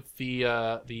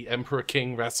the Emperor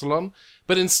King Rassilon.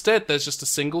 But instead, there's just a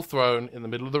single throne in the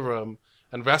middle of the room,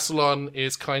 and Rassilon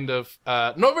is kind of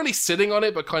not really sitting on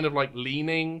it, but kind of like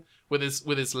leaning with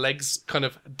his legs kind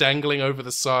of dangling over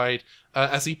the side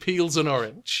as he peels an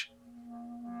orange.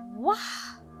 What?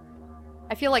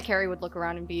 I feel like Harry would look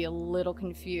around and be a little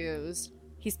confused.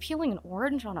 He's peeling an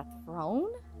orange on a throne?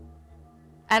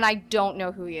 And I don't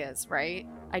know who he is, right?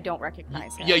 I don't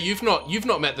recognize him. Yeah, you've not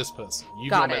met this person.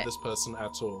 You've not met this person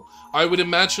at all. I would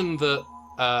imagine that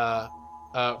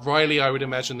Riley, I would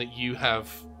imagine that you have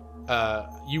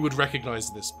you would recognize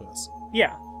this person.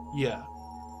 Yeah. Yeah.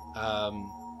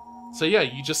 So yeah,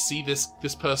 you just see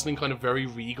this person in kind of very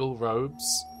regal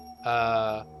robes.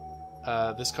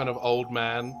 This kind of old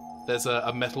man. There's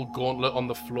a metal gauntlet on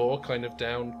the floor, kind of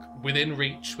down within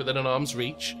an arm's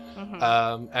reach,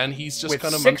 and he's just with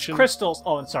kind of 6 munching crystals.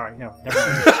 Oh, I'm sorry, no, never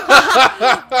mind.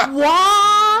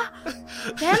 What?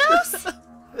 Thanos?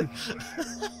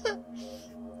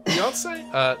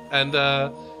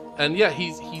 Beyonce? And yeah,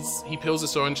 he peels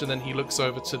this orange, and then he looks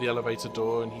over to the elevator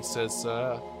door, and he says,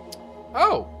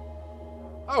 "Oh,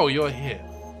 you're here.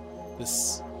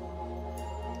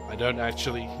 I don't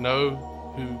actually know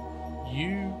who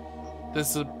you."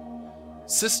 There's a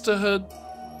sisterhood,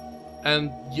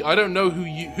 and I don't know who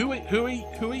you. Who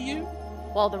are you?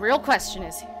 Well, the real question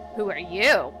is, who are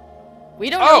you? We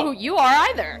don't know who you are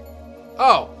either.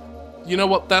 Oh, you know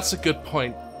what? That's a good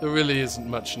point. There really isn't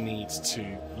much need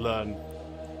to learn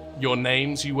your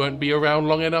names. You won't be around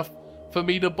long enough for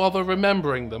me to bother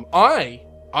remembering them. I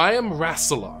am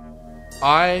Rassilon.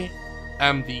 I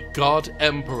am the God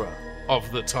Emperor of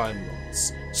the Time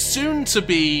Lords. Soon to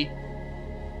be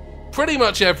pretty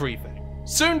much everything.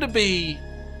 Soon to be,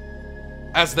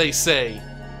 as they say,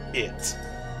 it.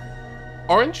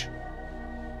 Orange?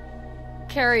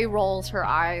 Carrie rolls her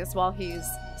eyes while he's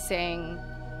saying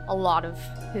a lot of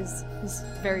his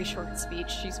very short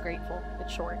speech. She's grateful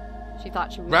it's short. She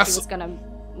thought she was going to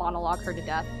monologue her to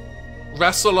death.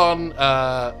 Rassilon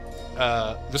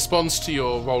responds to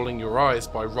your rolling your eyes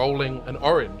by rolling an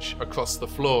orange across the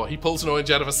floor. He pulls an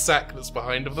orange out of a sack that's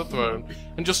behind of the throne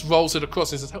and just rolls it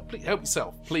across and says, help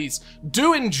yourself, please.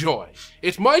 Do enjoy.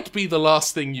 It might be the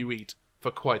last thing you eat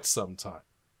for quite some time.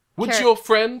 Would your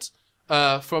friend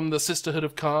from the Sisterhood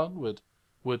of Khan,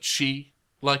 would she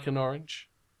like an orange?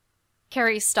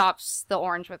 Carrie stops the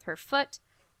orange with her foot.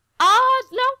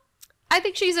 No, I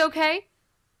think she's okay.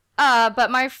 But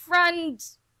my friend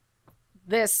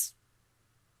this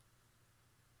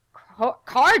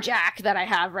carjack that I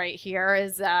have right here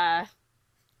is a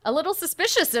little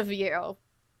suspicious of you.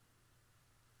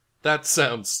 That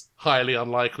sounds highly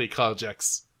unlikely.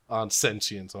 Carjacks aren't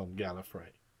sentient on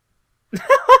Gallifrey.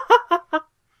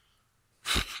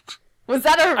 Was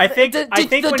that a? I think did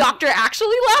the when, doctor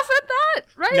actually laugh at that?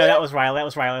 Right? No, that was Riley. That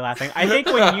was Riley laughing. I think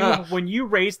when you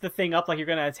raise the thing up like you're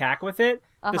gonna attack with it,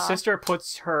 the sister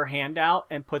puts her hand out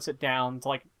and puts it down to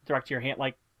like direct to your hand,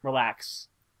 like relax.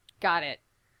 Got it.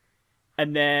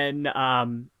 And then,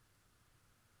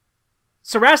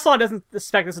 so Rassilon doesn't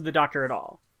suspect this is the doctor at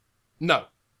all. No.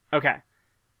 Okay.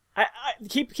 I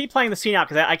keep playing the scene out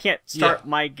because I can't start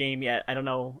my game yet. I don't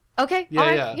know. Okay. Yeah, all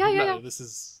right. Yeah. This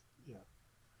is.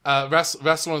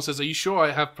 Rassilon says, "Are you sure I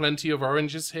have plenty of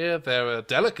oranges here? They're a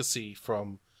delicacy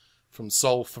from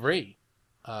Sol 3,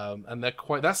 and they're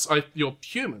quite. You're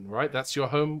human, right? That's your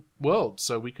home world.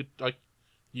 So we could.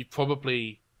 You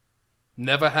probably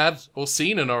never had or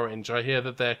seen an orange. I hear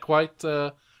that they're quite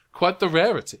the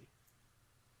rarity."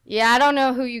 Yeah, I don't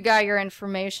know who you got your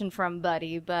information from,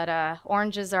 buddy, but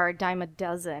oranges are a dime a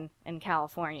dozen in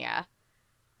California.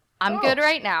 I'm good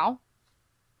right now.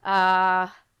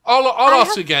 I'll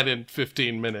ask again in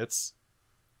 15 minutes.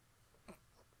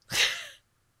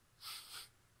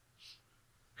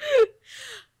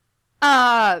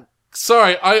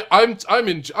 Sorry,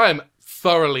 I'm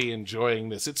thoroughly enjoying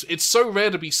this. It's so rare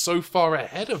to be so far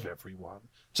ahead of everyone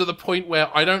to the point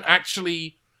where I don't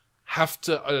actually have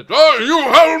to. You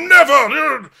will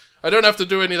never. I don't have to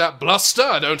do any of that bluster.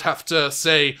 I don't have to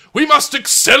say we must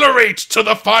accelerate to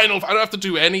the final. I don't have to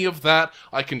do any of that.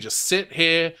 I can just sit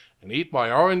here and eat my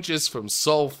oranges from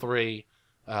Sol 3,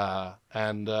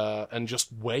 and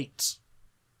just wait.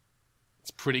 It's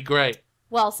pretty great.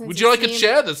 Well, since would you like a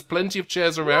chair? There's plenty of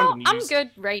chairs around. No, I'm good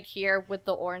right here with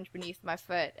the orange beneath my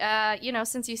foot.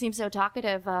 Since you seem so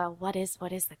talkative, what is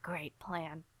the great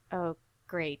plan? Oh,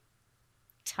 great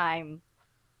time,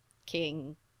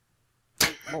 King,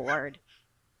 Lord.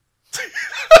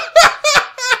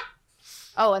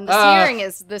 Oh, and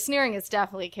the sneering is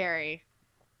definitely Carrie.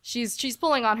 She's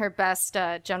pulling on her best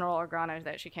General Organa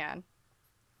that she can.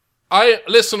 I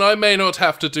may not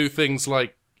have to do things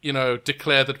like,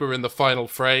 declare that we're in the final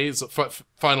phase, or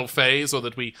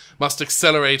that we must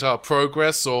accelerate our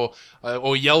progress, or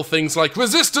yell things like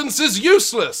 "resistance is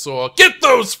useless" or "get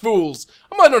those fools."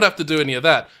 I might not have to do any of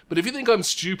that. But if you think I'm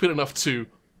stupid enough to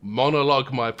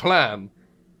monologue my plan,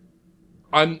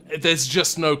 there's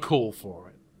just no call for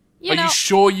it. Are you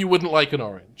sure you wouldn't like an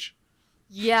orange?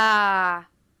 Yeah.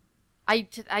 I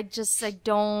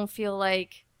don't feel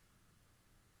like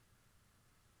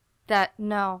that.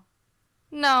 No,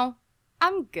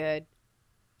 I'm good.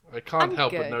 I can't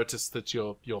help but notice that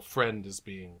your friend is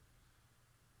being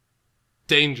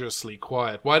dangerously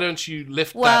quiet. Why don't you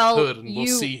lift that hood and we'll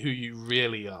see who you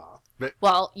really are?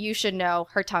 Well, you should know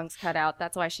her tongue's cut out.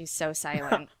 That's why she's so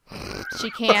silent.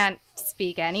 She can't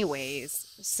speak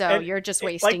anyways, so you're just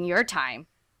wasting your time.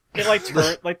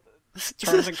 It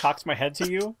turns and cocks my head to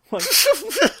you.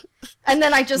 And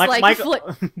then I just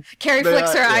Carrie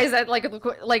flicks her eyes at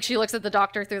like she looks at the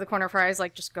doctor through the corner of her eyes,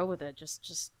 like, just go with it.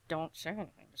 Just don't say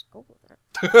anything. Just go with it.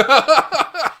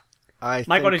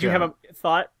 Michael, did you have a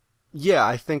thought? Yeah,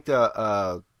 I think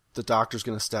the doctor's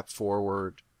going to step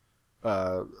forward.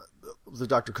 The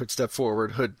doctor could step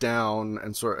forward, hood down,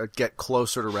 and sort of get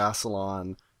closer to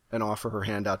Rassilon and offer her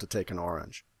hand out to take an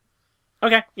orange.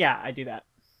 Okay, yeah, I do that.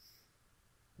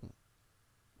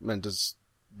 And does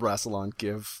Rassilon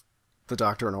give the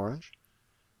doctor an orange?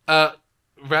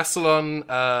 Rassilon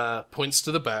points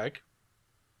to the bag,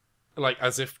 like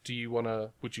as if,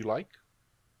 would you like?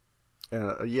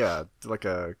 Yeah, like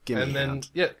a gimme and then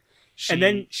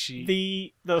hand.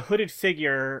 The hooded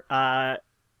figure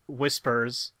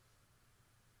whispers,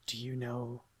 "Do you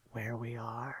know where we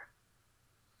are?"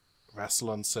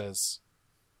 Rassilon says,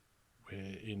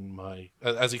 "We're in my..."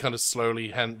 As he kind of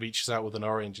slowly reaches out with an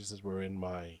orange, he says, "We're in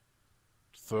my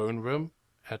throne room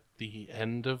at the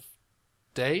end of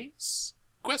days?" ?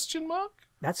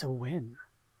 That's a win.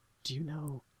 Do you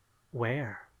know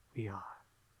where we are?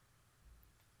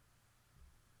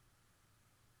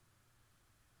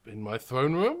 In my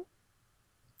throne room?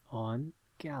 On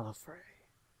Gallifrey.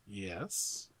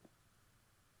 Yes.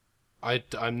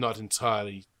 I'm not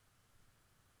entirely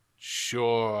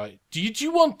sure. Do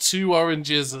you want 2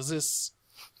 oranges? Is this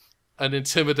an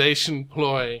intimidation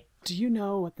ploy? Do you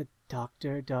know what the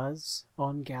doctor does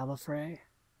on Gallifrey?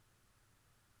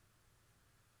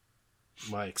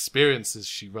 My experience is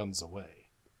she runs away.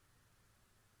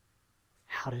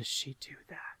 How does she do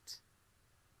that?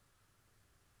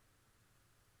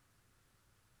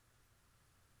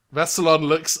 Rassilon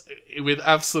looks with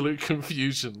absolute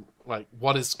confusion. Like,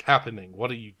 what is happening?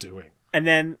 What are you doing? And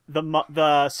then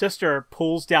the sister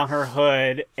pulls down her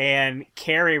hood, and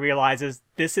Carrie realizes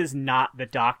this is not the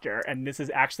doctor, and this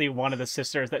is actually one of the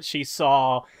sisters that she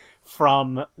saw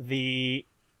from the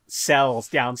cells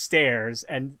downstairs,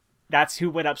 and that's who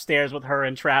went upstairs with her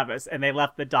and Travis, and they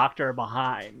left the doctor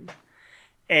behind.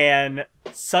 And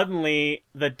suddenly,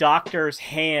 the doctor's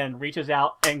hand reaches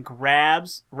out and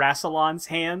grabs Rassilon's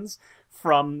hands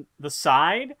from the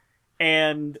side,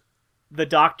 and the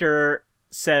doctor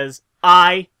says,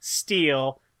 "I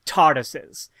steal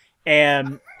TARDISes."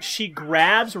 And she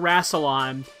grabs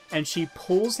Rassilon and she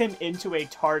pulls him into a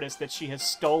TARDIS that she has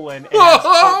stolen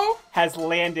and has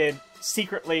landed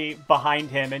secretly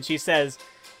behind him. And she says,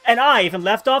 "And I even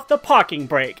left off the parking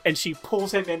brake." And she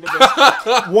pulls him into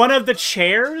this. One of the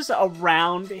chairs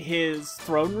around his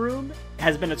throne room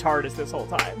has been a TARDIS this whole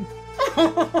time.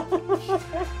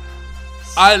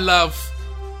 I love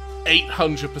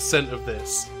 800% of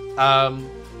this.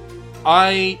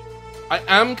 I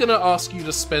am going to ask you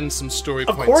to spend some story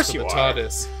Of points course for you the are.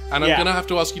 TARDIS. And I'm Yeah. going to have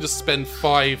to ask you to spend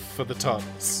 5 for the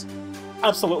TARDIS.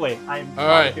 Absolutely. I'm All going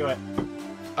right. to do it.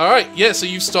 Alright, yeah, so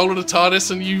you've stolen a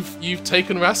TARDIS and you've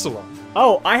taken Rassilon.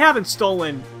 Oh, I haven't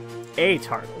stolen a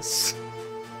TARDIS.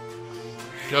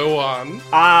 Go on.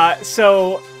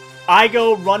 So I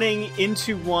go running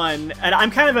into one, and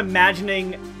I'm kind of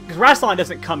imagining, because Rassilon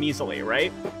doesn't come easily,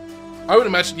 right? I would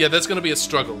imagine, yeah, there's going to be a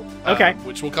struggle. Okay.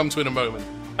 Which we'll come to in a moment.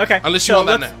 Okay. Unless you so want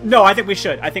that let's- No, I think we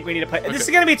should. I think we need to play. This is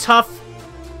Okay. going to be tough,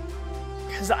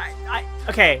 because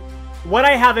okay, what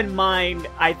I have in mind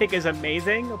I think is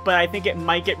amazing, but I think it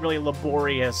might get really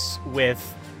laborious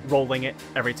with rolling it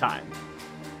every time.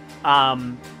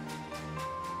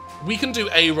 We can do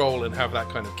a roll and have that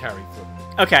kind of carry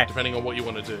through, Okay. depending on what you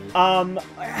want to do.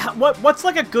 What's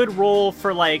like a good roll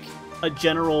for like a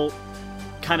general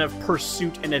kind of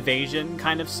pursuit and evasion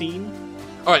kind of scene?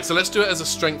 Alright, so let's do it as a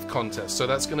strength contest. So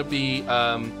that's going to be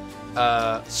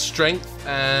strength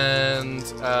and...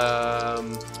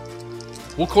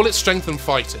 we'll call it strength and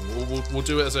fighting. We'll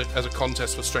do it as a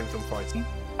contest for strength and fighting.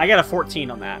 I got a 14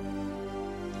 on that.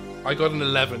 I got an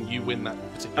 11. You win that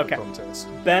particular Okay. contest.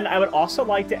 Ben, I would also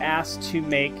like to ask to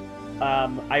make,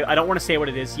 I don't want to say what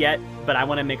it is yet, but I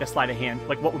want to make a sleight of hand,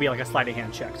 like what would be like a sleight of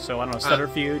hand check. So I don't know,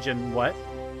 subterfuge and what?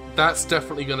 That's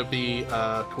definitely going to be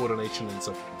coordination and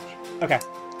subterfuge. Okay.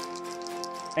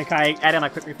 And can I add in my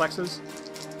quick reflexes?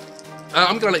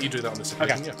 I'm going to let you do that on this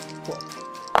occasion, Okay. yeah. Cool.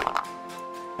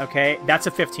 Okay, that's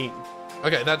a 15.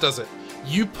 Okay, that does it.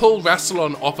 You pull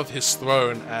Rassilon off of his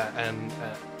throne and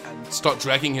start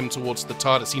dragging him towards the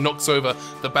TARDIS. He knocks over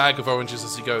the bag of oranges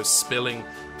as he goes, spilling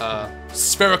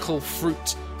spherical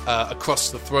fruit across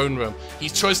the throne room. He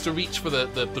tries to reach for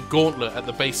the gauntlet at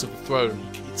the base of the throne.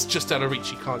 It's just out of reach.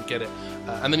 He can't get it.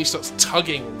 And then he starts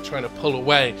tugging and trying to pull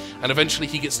away. And eventually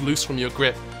he gets loose from your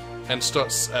grip and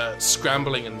starts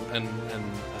scrambling and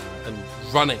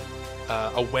running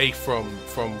away from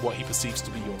what he perceives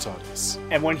to be your TARDIS.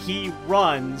 And when he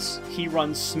runs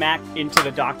smack into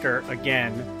the Doctor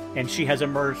again, and she has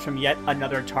emerged from yet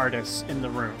another TARDIS in the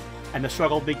room. And the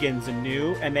struggle begins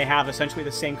anew, and they have essentially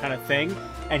the same kind of thing.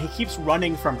 And he keeps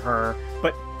running from her,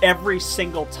 but every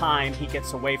single time he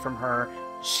gets away from her,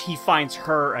 he finds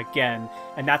her again.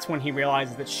 And that's when he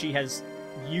realizes that she has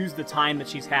used the time that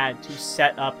she's had to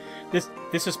set up this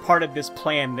is part of this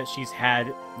plan that she's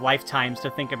had lifetimes to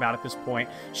think about at this point.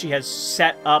 She has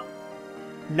set up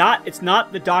it's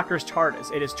not the Doctor's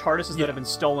TARDIS, it is TARDISes that have been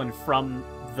stolen from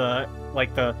the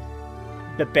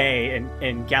bay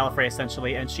in Gallifrey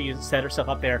essentially, and she set herself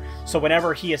up there so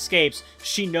whenever he escapes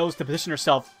she knows to position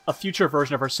herself, a future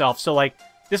version of herself. So like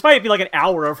this might be like an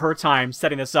hour of her time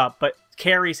setting this up, but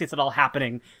Carrie sees it all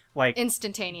happening like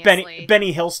instantaneously.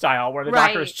 Benny Hill style, where the Right.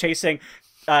 Doctor is chasing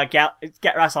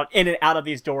Rassilon in and out of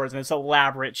these doors in this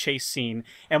elaborate chase scene.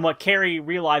 And what Carrie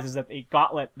realizes that the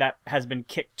gauntlet that has been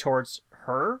kicked towards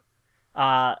her,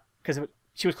 because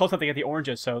she was close enough to get the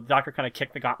oranges, so the Doctor kind of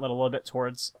kicked the gauntlet a little bit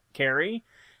towards Carrie.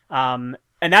 And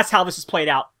that's how this has played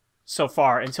out so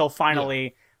far, until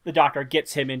finally the Doctor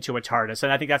gets him into a TARDIS.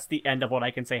 And I think that's the end of what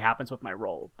I can say happens with my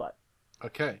role. But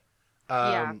Okay.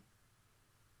 Yeah.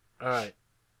 All right.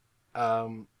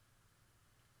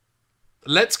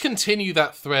 Let's continue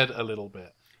that thread a little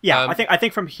bit. yeah, I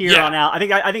think from here yeah. on out, I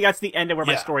think that's the end of where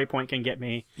my Yeah. story point can get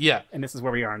me. Yeah. And this is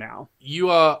where we are now. You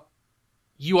are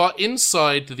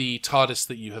inside the TARDIS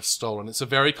that you have stolen. It's a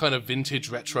very kind of vintage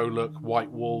retro look, white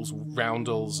walls,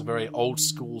 roundels, a very old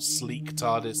school sleek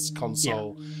TARDIS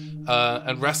console.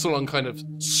 And Rassilon kind of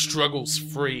struggles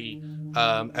free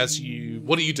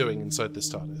What are you doing inside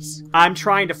this TARDIS? I'm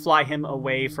trying to fly him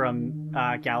away from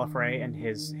Gallifrey and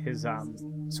his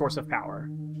source of power.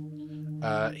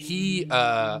 He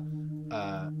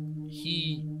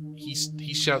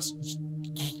shouts,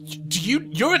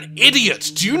 You're an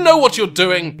idiot! Do you know what you're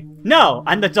doing? No,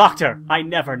 I'm the Doctor. I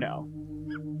never know.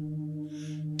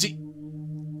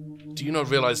 Do you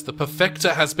not realize the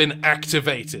Perfector has been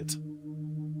activated?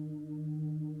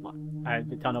 I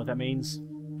don't know what that means.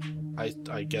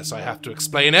 I guess I have to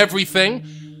explain everything.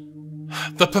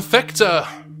 The Perfector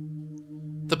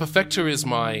is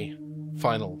my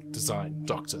final design,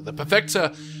 Doctor. The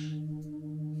Perfector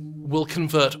will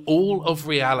convert all of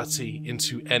reality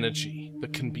into energy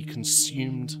that can be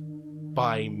consumed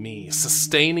by me,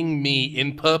 sustaining me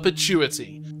in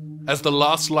perpetuity as the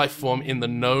last life form in the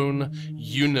known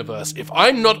universe. If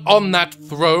I'm not on that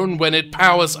throne when it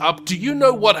powers up, do you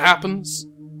know what happens?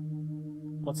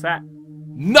 What's that?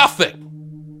 Nothing!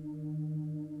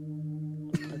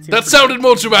 That sounded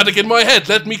more dramatic in my head.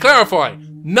 Let me clarify.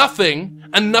 Nothing,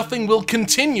 and nothing will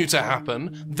continue to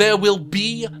happen. There will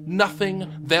be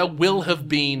nothing. There will have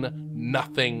been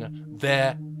nothing.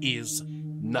 There is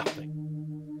nothing.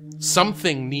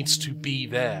 Something needs to be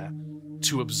there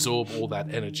to absorb all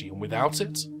that energy, and without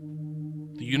it,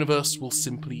 the universe will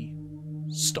simply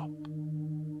stop.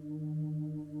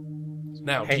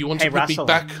 Now, do you want to put me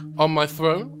back on my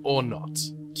throne or not?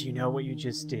 Do you know what you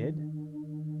just did?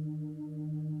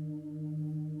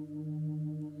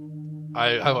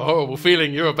 I have a horrible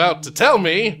feeling you're about to tell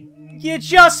me. You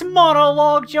just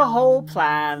monologued your whole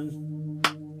plan.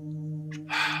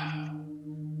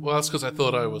 Well, that's because I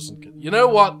thought I wasn't good. You know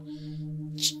what?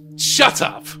 Shut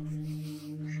up!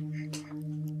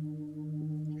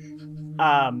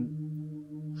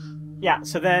 Yeah,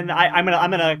 so then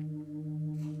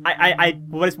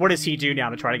what does he do now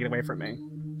to try to get away from me?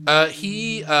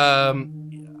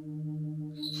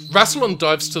 Rassilon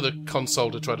dives to the console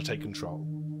to try to take control.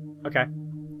 Okay.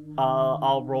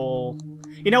 I'll roll.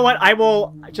 You know what? I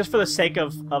will, just for the sake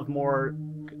of more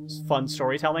fun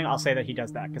storytelling, I'll say that he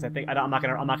does that because I think I'm not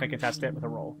gonna contest it with a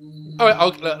roll. All right.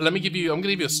 I'm gonna give you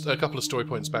a couple of story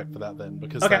points back for that then,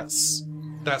 because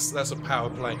that's a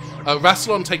power play.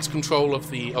 Rassilon takes control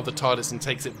of the TARDIS and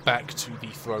takes it back to the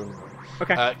throne room.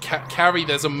 Okay. Carrie,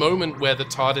 there's a moment where the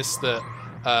TARDIS that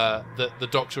the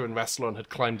Doctor and Rassilon had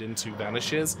climbed into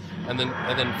vanishes, and then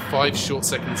 5 short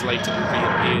seconds later it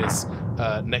reappears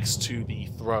next to the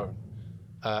throne,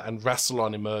 and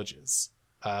Rassilon emerges,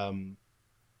 and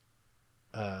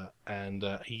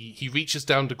he reaches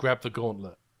down to grab the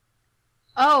gauntlet.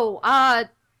 Oh, I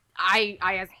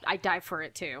dive for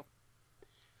it too.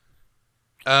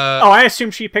 I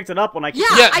assumed she picked it up when I. Yeah,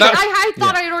 I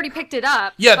thought I had already picked it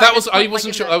up. Yeah, that was. I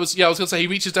wasn't sure. I was gonna say he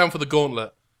reaches down for the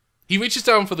gauntlet. He reaches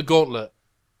down for the gauntlet,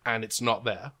 and it's not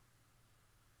there.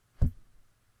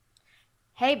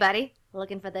 Hey, buddy,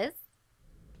 looking for this?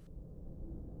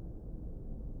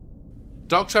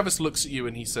 Dark Travis looks at you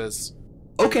and he says,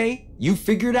 Okay, you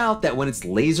figured out that when it's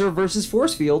laser versus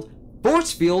force field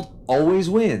always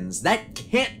wins. That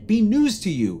can't be news to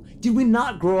you. Did we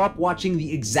not grow up watching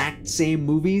the exact same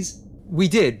movies? We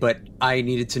did, but I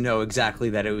needed to know exactly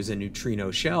that it was a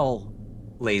neutrino shell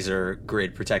laser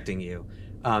grid protecting you.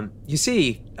 You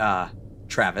see,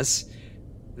 Travis,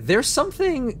 there's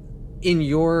something in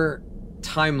your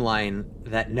timeline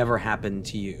that never happened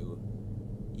to you.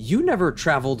 You never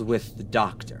traveled with the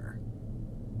Doctor.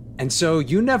 And so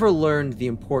you never learned the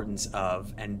importance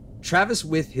of, and Travis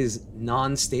with his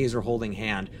non-staser holding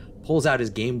hand pulls out his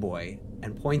Game Boy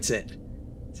and points it,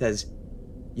 says,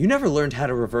 you never learned how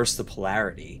to reverse the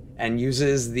polarity, and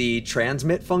uses the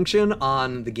transmit function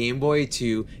on the Game Boy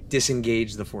to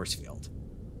disengage the force field.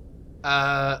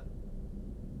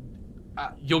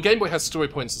 Your Game Boy has story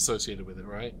points associated with it,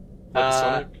 right? Like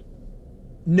Sonic?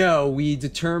 No, we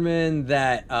determined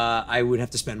that I would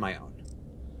have to spend my own.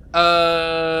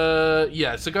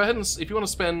 Yeah, so go ahead and, if you want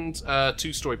to spend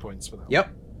 2 story points for that. Yep.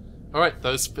 Alright,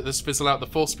 those fizzle out, the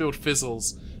force field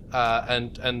fizzles,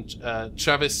 and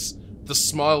Travis, the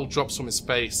smile drops from his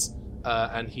face,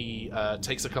 and he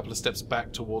takes a couple of steps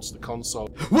back towards the console.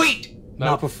 Wait! No?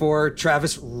 Not before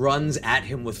Travis runs at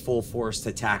him with full force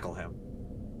to tackle him.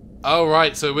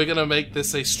 Alright, so we're gonna make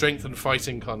this a strength and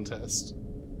fighting contest.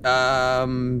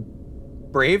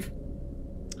 Brave?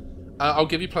 I'll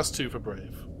give you +2 for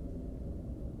Brave.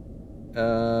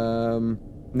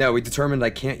 No, we determined I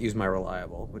can't use my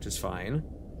reliable, which is fine.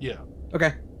 Yeah.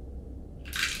 Okay.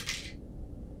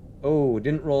 Oh,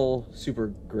 didn't roll super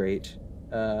great.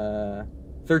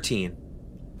 13.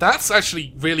 That's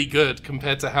actually really good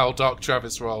compared to how Dark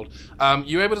Travis rolled.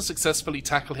 You're able to successfully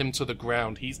tackle him to the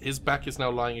ground. His back is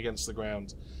now lying against the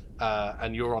ground,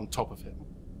 and you're on top of him.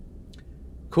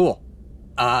 Cool.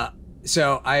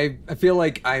 So I feel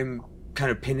like I'm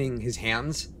kind of pinning his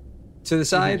hands to the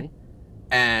side,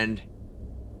 and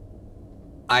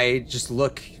I just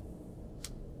look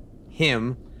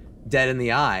him dead in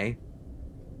the eye,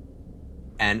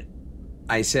 and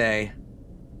I say,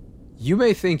 you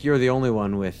may think you're the only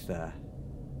one with a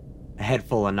head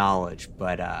full of knowledge,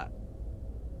 but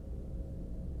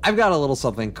I've got a little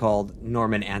something called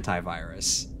Norman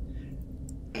Antivirus.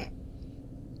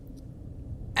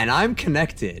 And I'm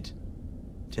connected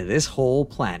to this whole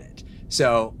planet.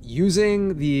 So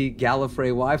using the Gallifrey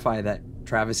Wi-Fi that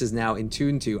Travis is now in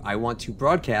tune to, I want to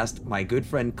broadcast my good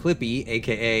friend Clippy,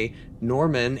 aka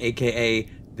Norman, aka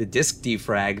the disk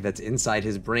defrag that's inside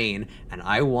his brain, and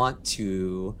I want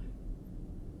to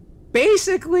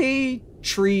basically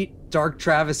treat Dark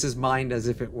Travis's mind as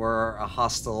if it were a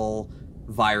hostile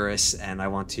virus, and I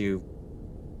want to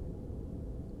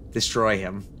destroy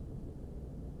him.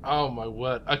 Oh my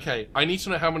word. Okay, I need to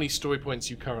know how many story points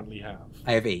you currently have.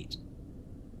 I have 8.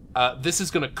 This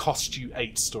is going to cost you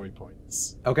 8 story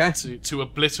points. Okay. To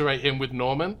obliterate him with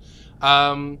Norman.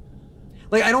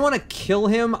 Like, I don't want to kill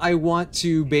him. I want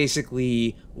to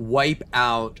basically wipe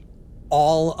out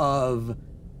all of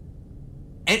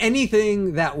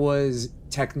anything that was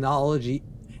technology,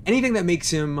 anything that makes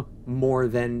him more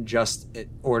than just an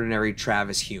ordinary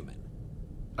Travis human.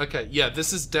 Okay, yeah,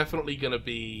 this is definitely going to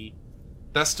be...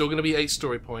 That's still going to be 8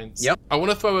 story points. Yep. I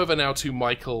want to throw over now to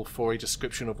Michael for a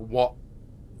description of what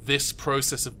this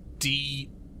process of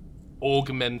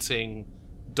de-augmenting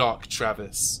Dark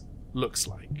Travis looks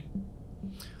like.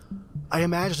 I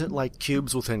imagine it like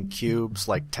cubes within cubes,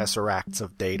 like tesseracts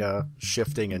of data,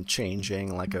 shifting and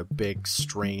changing like a big,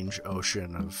 strange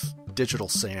ocean of digital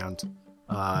sand,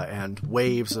 and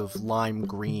waves of lime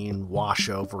green wash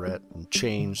over it and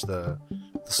change the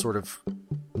sort of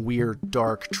weird,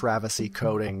 dark Travis-y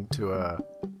coating to a,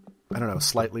 I don't know,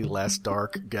 slightly less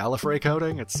dark Gallifrey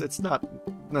coating. It's not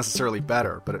necessarily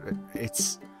better, but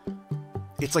it's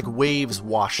like waves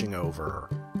washing over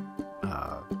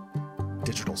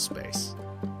digital space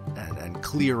and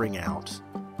clearing out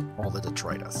all the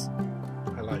detritus.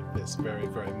 I like this very,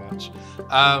 very much.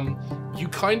 You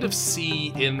kind of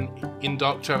see in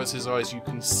Dark Travis's eyes, you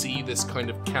can see this kind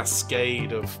of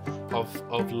cascade of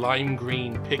lime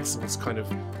green pixels kind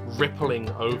of rippling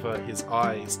over his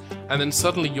eyes. And then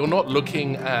suddenly you're not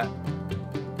looking at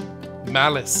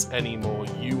Malice anymore.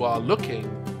 You are looking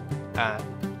at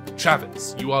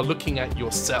Travis. You are looking at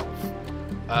yourself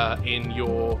in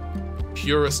your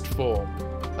purest form.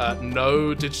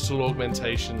 No digital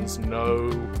augmentations, no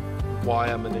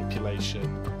wire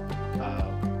manipulation.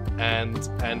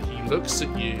 And he looks at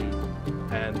you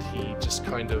and he just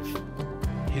kind of,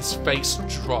 his face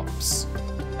drops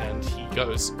and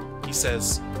he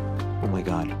says, Oh my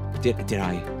god, did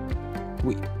I?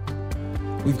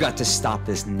 We've got to stop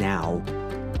this now.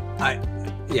 I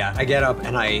get up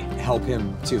and I help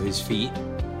him to his feet,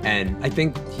 and I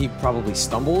think he probably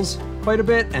stumbles quite a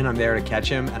bit, and I'm there to catch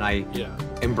him, and I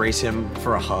embrace him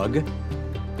for a hug.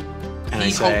 And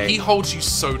he holds you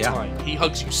so tight. He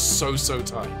hugs you so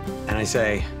tight. And I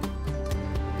say,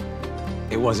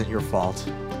 it wasn't your fault,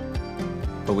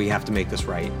 but we have to make this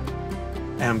right.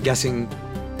 And I'm guessing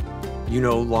you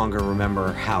no longer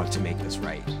remember how to make this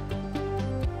right.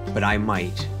 But I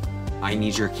might. I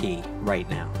need your key right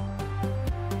now.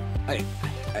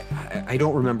 I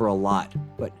don't remember a lot,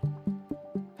 but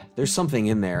there's something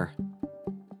in there.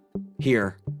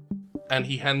 Here. And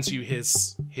he hands you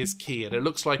his key, and it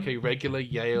looks like a regular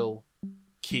Yale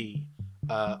key,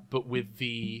 but with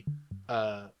the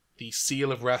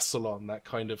seal of Rassilon, that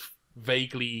kind of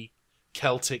vaguely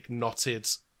Celtic knotted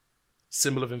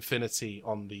symbol of infinity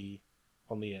on the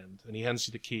end. And he hands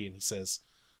you the key, and he says,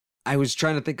 I was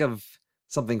trying to think of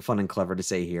something fun and clever to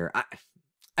say here.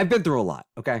 I've been through a lot,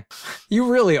 okay?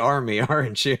 You really are me,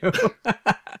 aren't you?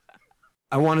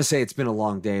 I want to say it's been a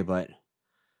long day, but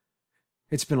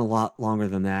it's been a lot longer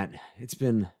than that. It's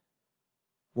been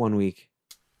 1 week.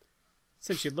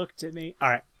 Since you looked at me...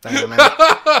 Alright.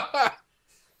 I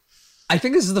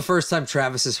think this is the first time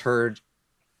Travis has heard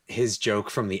his joke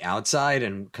from the outside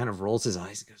and kind of rolls his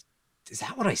eyes and goes, is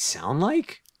that what I sound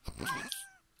like?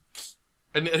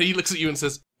 And he looks at you and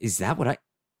says, is that what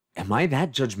am I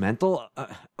that judgmental?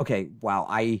 Okay, wow,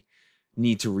 I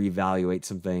need to reevaluate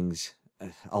some things.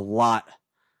 A lot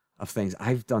of things.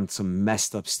 I've done some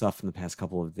messed up stuff in the past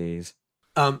couple of days.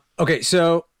 Okay,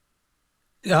 so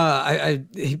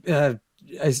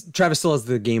Travis still has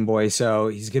the Game Boy, so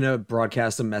he's gonna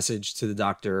broadcast a message to the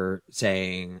doctor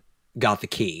saying got the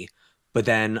key, but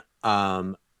then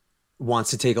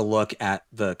wants to take a look at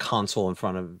the console in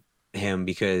front of him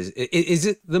because is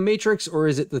it the Matrix or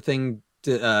is it the thing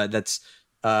that's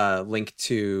linked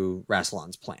to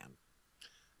Rassilon's plan?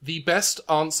 The best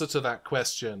answer to that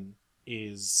question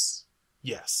is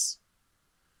yes.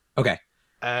 Okay.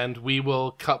 And we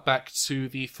will cut back to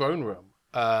the throne room.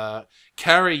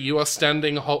 Carrie, you are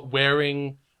standing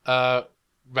wearing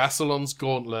Rassilon's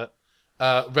gauntlet.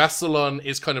 Rassilon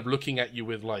is kind of looking at you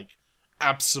with, like,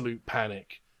 absolute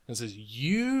panic and says,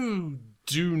 you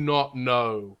do not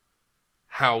know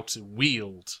how to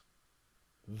wield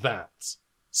that.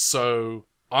 So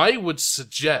I would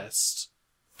suggest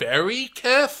very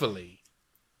carefully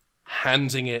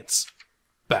handing it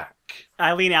back.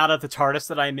 I lean out of the TARDIS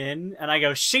that I'm in, and I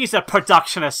go, she's a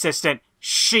production assistant.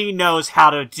 She knows how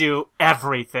to do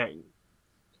everything.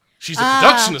 She's a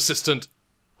production assistant.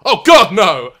 Oh, God,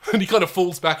 no! And he kind of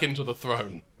falls back into the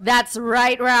throne. That's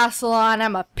right, Rassilon.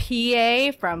 I'm a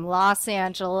PA from Los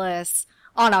Angeles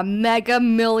on a mega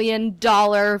 $1 million...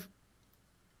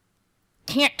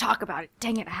 Can't talk about it.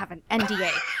 Dang it, I have an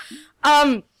NDA.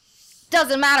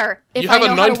 Doesn't matter. If you have I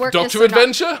know a how to ninth work Doctor this or not.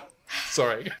 adventure?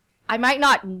 Sorry. I might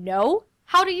not know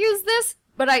how to use this,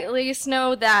 but I at least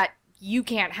know that you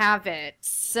can't have it.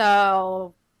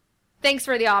 So, thanks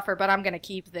for the offer, but I'm gonna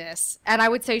keep this. And I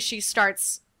would say she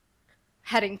starts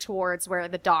heading towards where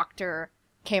the doctor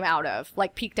came out of,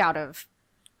 like peeked out of.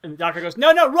 And the doctor goes,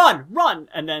 no, run!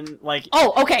 And then, like,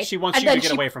 oh, okay. She wants and you to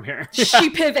get away from here.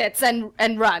 She pivots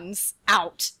and runs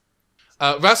out.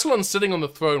 Rassilon, sitting on the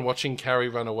throne watching Carrie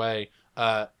run away,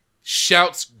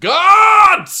 shouts,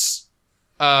 "Guards!"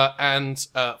 And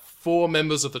 4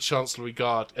 members of the Chancellery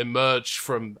Guard emerge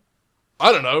from,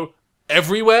 I don't know,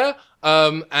 everywhere.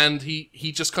 And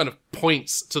he just kind of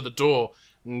points to the door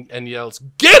and yells,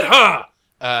 "Get her!"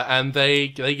 And they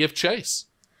give chase.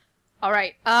 All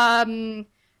right.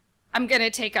 I'm gonna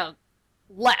take a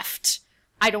left.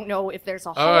 I don't know if there's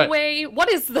a hallway. Right.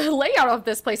 What is the layout of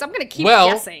this place? I'm gonna keep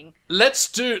guessing. Let's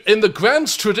do, in the grand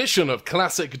tradition of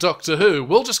classic Doctor Who,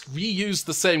 we'll just reuse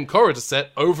the same corridor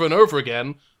set over and over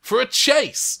again for a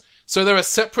chase. So there are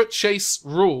separate chase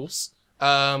rules.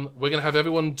 We're gonna have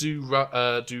everyone do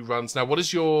runs. Now, what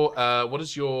is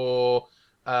your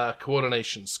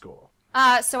coordination score?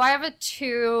 So I have a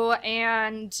 2,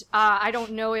 and I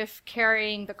don't know if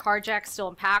carrying the car jack still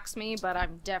impacts me, but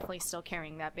I'm definitely still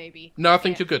carrying that baby. No, I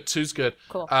think you're good. 2's good.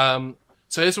 Cool.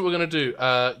 So here's what we're gonna do.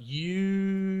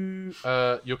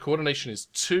 Your coordination is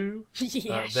 2.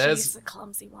 Yeah, she's a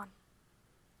clumsy one.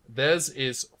 Theirs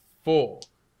is 4.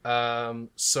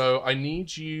 So I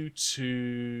need you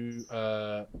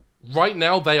to. Right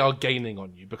now, they are gaining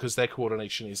on you because their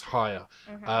coordination is higher.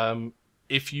 Mm-hmm.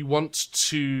 If you want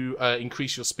to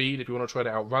increase your speed, if you want to try to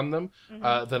outrun them,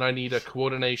 then I need a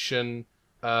coordination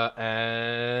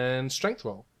and strength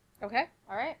roll. Okay,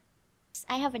 all right.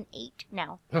 I have an 8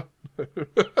 now. Look,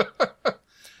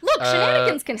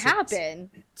 shenanigans can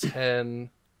happen. 10.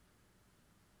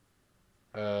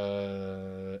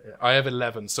 I have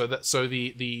 11. So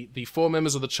the 4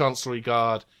 members of the Chancellery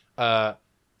Guard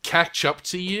catch up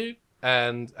to you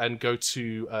and go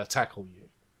to tackle you.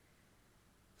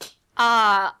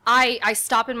 I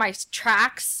stop in my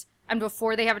tracks, and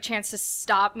before they have a chance to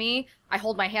stop me, I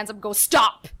hold my hands up and go,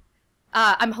 stop!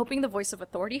 I'm hoping the voice of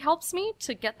authority helps me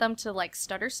to get them to, like,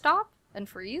 stutter stop and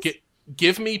freeze.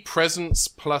 Give me presence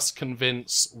plus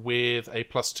convince with a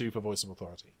 +2 for voice of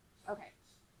authority. Okay.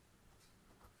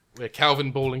 We're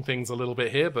Calvin balling things a little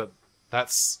bit here, but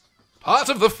that's part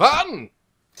of the fun!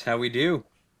 It's how we do.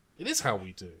 It is how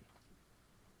we do.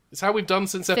 It's how we've done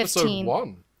since episode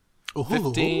 1. Ooh.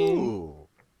 15.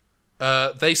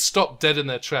 They stop dead in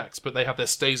their tracks, but they have their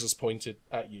stasers pointed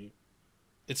at you.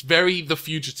 It's very The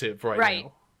Fugitive right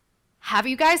now. Have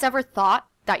you guys ever thought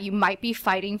that you might be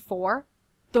fighting for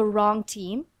the wrong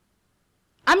team?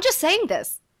 I'm just saying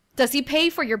this. Does he pay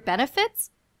for your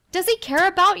benefits? Does he care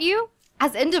about you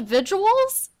as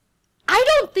individuals? I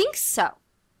don't think so.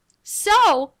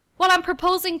 So, what I'm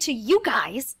proposing to you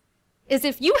guys is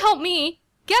if you help me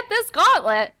get this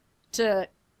gauntlet to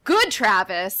good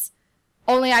Travis,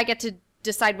 only I get to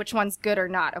decide which one's good or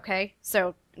not, okay?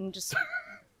 So, I'm just...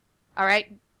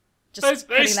 Alright? Just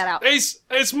putting that out.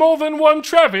 It's more than one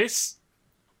Travis.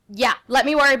 Yeah, let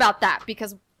me worry about that,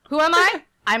 because who am I?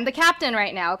 I'm the captain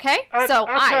right now, okay? So,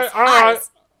 okay, eyes. right.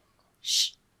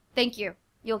 Shh. Thank you.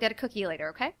 You'll get a cookie later,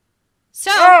 okay?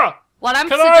 So, what I'm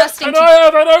suggesting Can I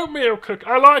have an oatmeal cookie?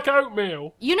 I like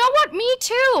oatmeal. You know what? Me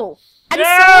too.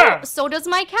 And so does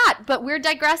my cat. But we're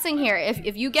digressing here.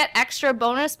 If you get extra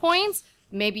bonus points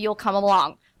maybe you'll come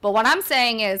along. But what I'm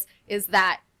saying is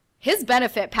that his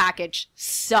benefit package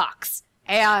sucks,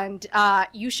 and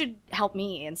you should help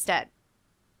me instead.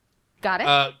 Got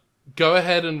it? Go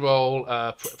ahead and roll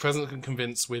Present and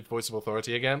Convince with Voice of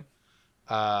Authority again.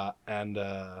 And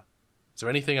is there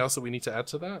anything else that we need to add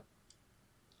to that?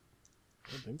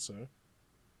 I don't think so.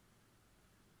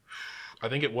 I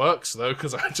think it works, though,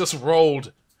 because I just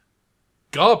rolled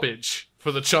garbage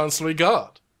for the Chancellery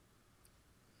Guard.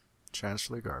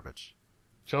 Chancellor Garbage.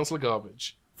 Chancellor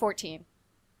Garbage. 14.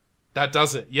 That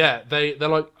does it. Yeah, they're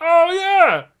like,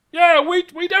 oh yeah,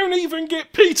 we don't even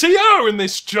get PTO in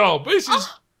this job. This is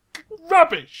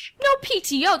rubbish. No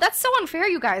PTO. That's so unfair,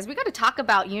 you guys. We got to talk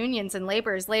about unions and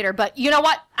laborers later. But you know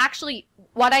what? Actually,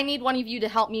 what I need one of you to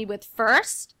help me with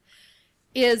first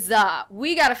is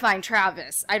we got to find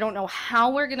Travis. I don't know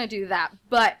how we're gonna do that,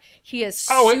 but he is.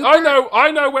 Oh, super...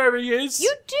 I know where he is.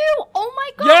 You do? Oh my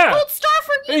God! Yeah. Gold star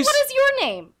for you. He's- What is your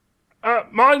name?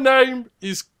 My name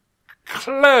is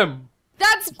Clem.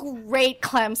 That's great,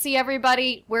 Clem. See,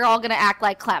 everybody, we're all gonna act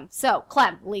like Clem. So,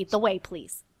 Clem, lead the way,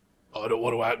 please. I don't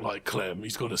want to act like Clem.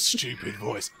 He's got a stupid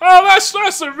voice. Oh,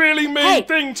 that's a really mean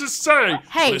thing to say.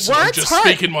 Hey, Listen, words I'm just hurt.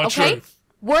 speaking my Okay, truth.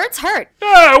 words hurt.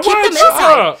 Yeah, Keep them words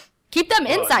inside. hurt. Keep them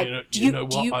inside. you know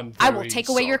what? I'm I will very take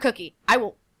away your sorry. cookie. I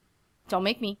will. Don't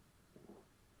make me.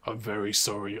 I'm very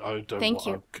sorry. I don't. Thank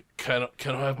you. Can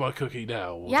I have my cookie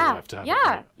now? Or do I have to have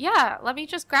it Yeah. later? Let me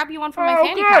just grab you one from my Oh,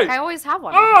 fanny great. pack. I always have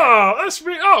one. Oh, that's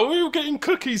me. Oh, we were getting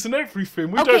cookies and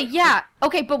everything. We Okay, don't... yeah.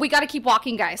 Okay, but we gotta keep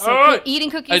walking, guys. So All right. eating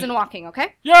cookies and walking,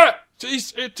 okay? Yeah,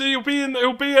 he'll be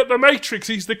at the Matrix.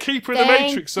 He's the keeper of the Thank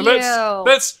Matrix. So you.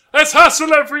 let's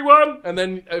hustle, everyone. And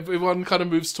then everyone kind of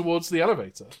moves towards the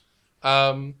elevator.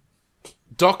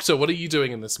 Doctor, what are you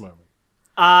doing in this moment?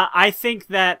 I think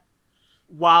that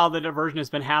while the diversion has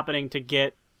been happening to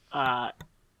get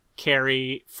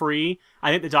Carrie free, I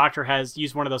think the Doctor has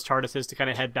used one of those TARDISes to kind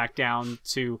of head back down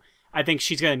to... I think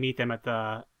she's going to meet them at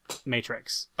the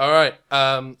Matrix. All right.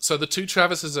 So the two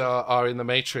Travises are in the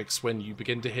Matrix when you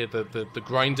begin to hear the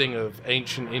grinding of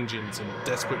ancient engines in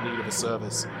desperate need of a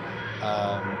service.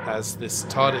 As this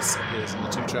TARDIS appears and the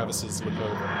two Travises look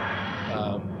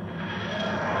over.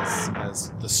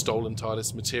 As the stolen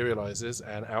TARDIS materializes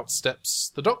and out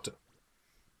steps the Doctor.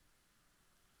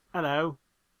 Hello.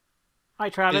 Hi,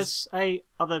 Travis. Hey,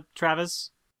 other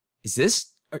Travis. Is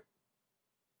this?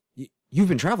 You've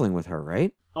been traveling with her,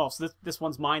 right? Oh, so this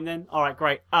one's mine then? All right,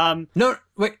 great. No,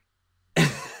 wait.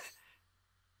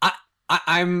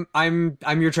 I'm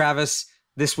your Travis.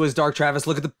 This was Dark Travis.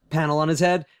 Look at the panel on his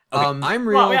head. Okay. I'm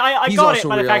real. Well, I He's got it also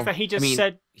by the real. fact that he just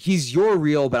said... He's your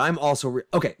real, but I'm also real.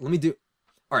 Okay, let me do...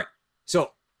 All right,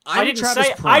 so I'm I didn't Travis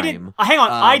say... Prime. I didn't... Hang on,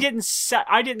 I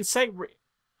didn't say...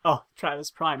 Oh,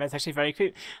 Travis Prime. That's actually very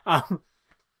cute.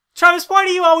 Travis, why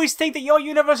do you always think that your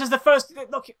universe is the first...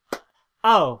 Look...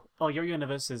 Oh, your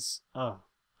universe is... Oh.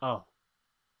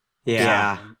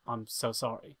 Yeah. I'm so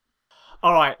sorry.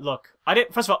 All right, look. I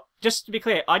didn't... First of all, just to be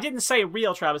clear, I didn't say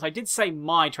real Travis. I did say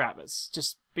my Travis.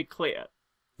 Just be clear.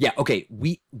 Yeah, okay.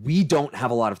 We don't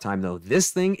have a lot of time, though.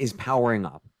 This thing is powering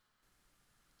up.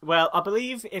 Well, I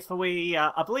believe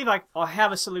I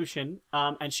have a solution,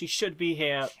 and she should be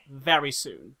here very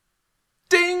soon.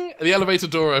 Ding! The elevator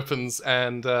door opens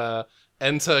and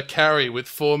enter Carrie with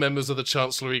 4 members of the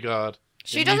Chancellery Guard.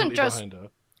 She doesn't immediately just behind her.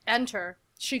 enter.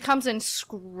 She comes in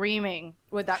screaming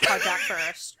with that carjack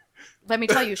first. Let me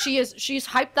tell you, she's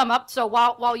hyped them up. So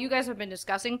while you guys have been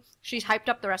discussing, she's hyped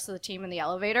up the rest of the team in the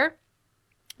elevator.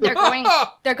 They're going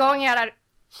at it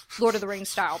Lord of the Rings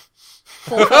style.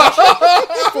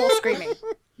 Full screaming.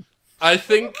 I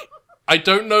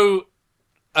don't know,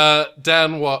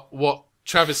 Dan, what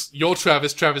Travis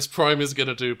Prime is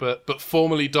gonna do, but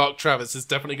formerly Dark Travis is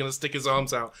definitely gonna stick his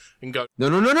arms out and go,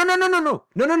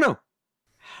 No.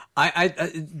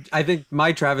 I think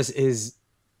my Travis is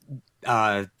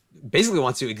basically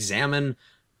wants to examine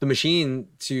the machine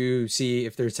to see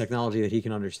if there's technology that he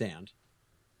can understand.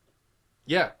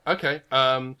 yeah, okay.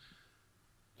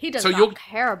 He does So not you'll-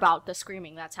 care about the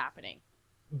screaming that's happening.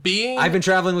 I've been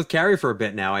traveling with Carrie for a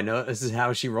bit now. I know this is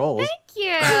how she rolls. Thank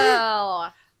you.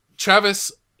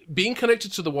 Travis, being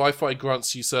connected to the Wi-Fi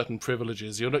grants you certain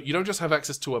privileges. You don't just have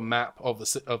access to a map of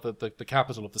the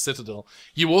capital of the Citadel.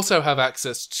 You also have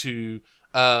access to,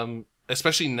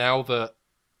 especially now that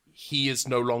he is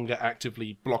no longer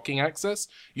actively blocking access,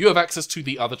 you have access to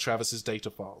the other Travis's data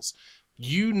files.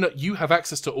 You have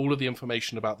access to all of the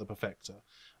information about the Perfector.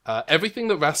 Everything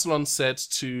that Rassilon said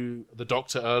to the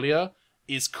Doctor earlier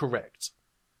is correct,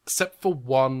 except for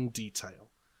one detail.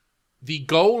 The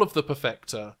goal of the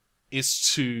Perfector is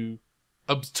to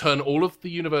turn all of the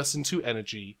universe into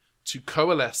energy to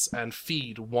coalesce and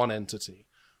feed one entity.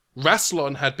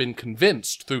 Rassilon had been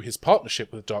convinced through his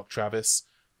partnership with Dark Travis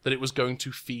that it was going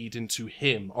to feed into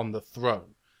him on the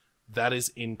throne. That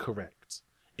is incorrect.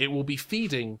 It will be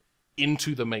feeding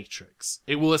into the Matrix.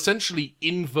 It will essentially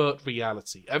invert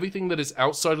reality. Everything that is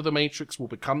outside of the Matrix will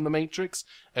become the Matrix.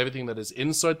 Everything that is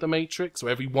inside the Matrix, or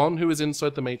everyone who is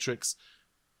inside the Matrix,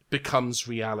 becomes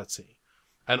reality.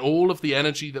 And all of the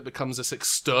energy that becomes this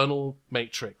external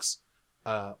Matrix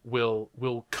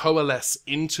will coalesce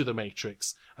into the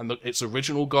Matrix. And its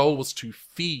original goal was to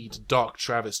feed Dark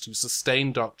Travis, to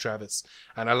sustain Dark Travis,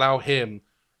 and allow him,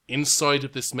 inside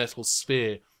of this metal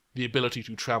sphere, the ability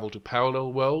to travel to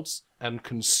parallel worlds and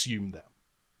consume them.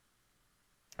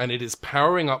 And it is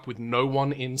powering up with no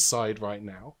one inside right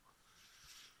now.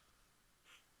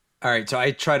 All right, so I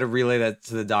try to relay that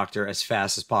to the doctor as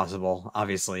fast as possible.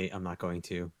 Obviously, I'm not going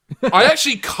to. I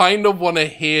actually kind of want to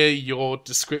hear your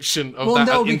description of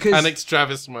in Panicked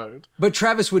Travis mode. But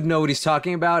Travis would know what he's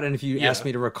talking about, and if you ask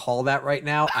me to recall that right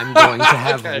now, I'm going to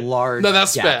have large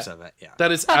that's gaps fair. of it. Yeah.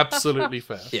 That is absolutely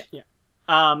fair. Yeah.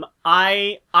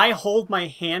 I hold my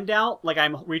hand out like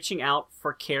I'm reaching out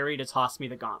for Carrie to toss me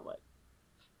the gauntlet.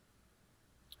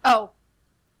 Oh.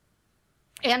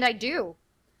 And I do.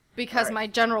 Because my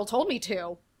general told me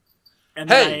to. And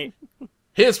hey,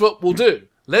 here's what we'll do.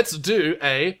 Let's do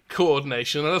a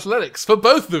coordination and athletics for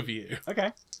both of you.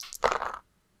 Okay.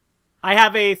 I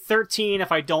have a 13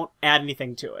 if I don't add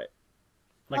anything to it.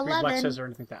 Like 11. reflexes or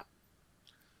anything like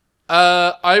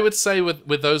that. I would say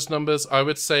with those numbers, I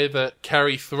would say that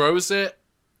Carrie throws it.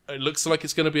 It looks like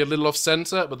it's going to be a little off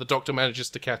center, but the doctor manages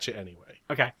to catch it anyway.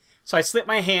 Okay. So I slip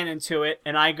my hand into it,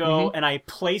 and I go and I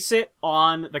place it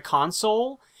on the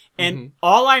console. And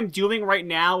all I'm doing right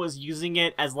now is using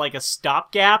it as like a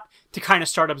stopgap to kind of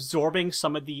start absorbing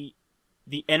some of the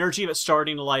energy that's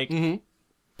starting to like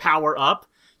power up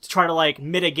to try to like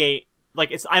mitigate.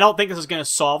 Like I don't think this is going to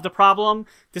solve the problem.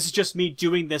 This is just me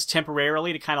doing this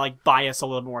temporarily to kind of like buy us a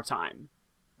little more time.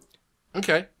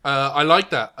 Okay, I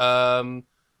like that.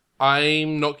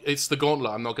 I'm not. It's the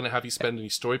gauntlet. I'm not going to have you spend any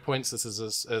story points. This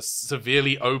is a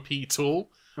severely OP tool.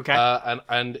 Okay.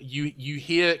 And you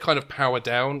hear it kind of power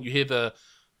down. You hear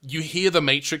the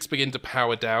Matrix begin to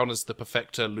power down as the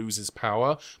Perfector loses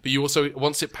power. But you also,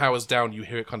 once it powers down, you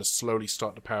hear it kind of slowly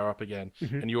start to power up again.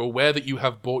 And you're aware that you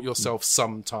have bought yourself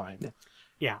some time.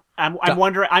 Yeah. I'm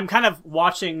wondering. I'm kind of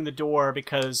watching the door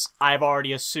because I've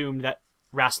already assumed that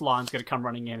Rassilon's going to come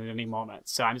running in at any moment.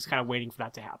 So I'm just kind of waiting for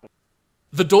that to happen.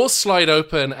 The doors slide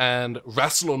open and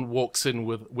Rassilon walks in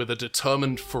with a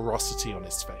determined ferocity on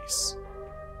his face.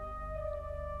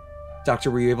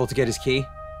 Doctor, were you able to get his key?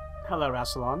 Hello,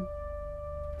 Rassilon.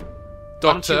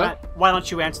 Doctor? Why don't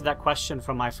you answer that question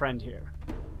from my friend here?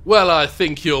 Well, I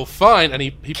think you'll find... And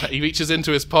he reaches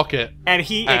into his pocket. And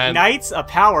he ignites a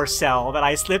power cell that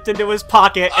I slipped into his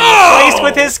pocket and replaced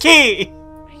with his key!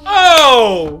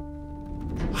 Oh!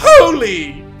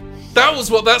 Holy! That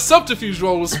was what that subterfuge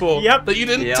roll was for. Yep. That you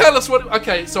didn't tell us what...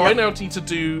 Okay, so I now need to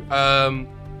do...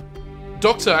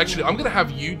 Doctor, actually, I'm going to have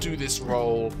you do this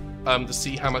roll... to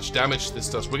see how much damage this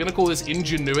does. We're going to call this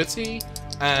ingenuity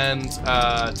and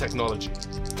technology.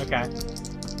 Okay.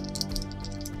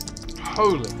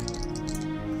 Holy.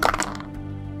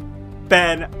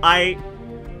 Ben, I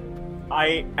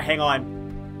hang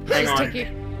on. Hang on.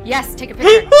 Take a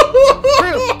picture.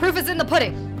 Proof is in the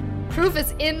pudding. Proof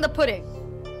is in the pudding.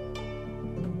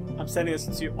 I'm sending this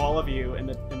to all of you in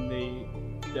the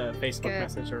Facebook Good.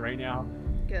 Messenger right now.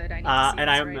 Good. I need to see And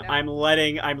this right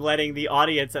now. I'm letting the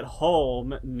audience at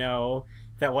home know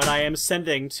that what I am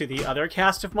sending to the other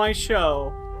cast of my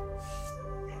show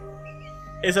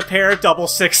is a pair of double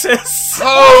sixes.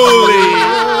 Holy!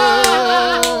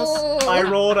 I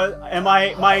rolled and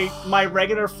my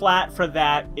regular flat for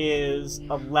that is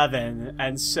 11,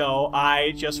 and so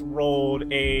I just rolled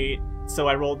I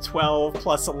rolled 12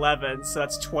 plus 11, so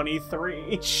that's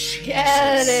 23.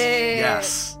 Get it.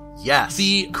 Yes.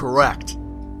 Correct.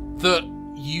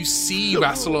 You see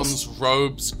Rassilon's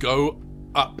robes go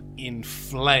up in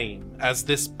flame as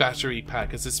this battery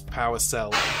pack, as this power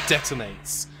cell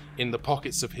detonates in the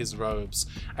pockets of his robes,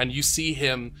 and you see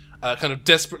him kind of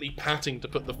desperately patting to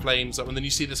put the flames up, and then you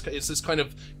see it's this kind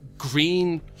of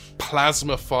green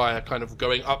plasma fire kind of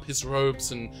going up his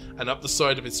robes and up the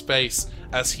side of his face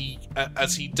as he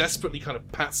desperately kind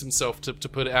of pats himself to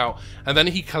put it out, and then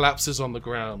he collapses on the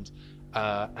ground,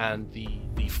 and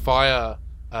the fire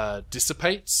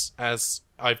dissipates, as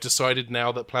I've decided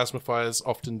now that plasma fires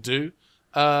often do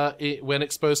when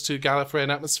exposed to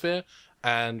Gallifreyan atmosphere,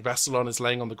 and Rassilon is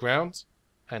laying on the ground,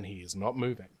 and he is not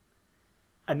moving.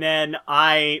 And then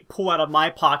I pull out of my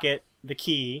pocket the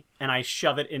key and I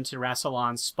shove it into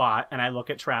Rassilon's spot, and I look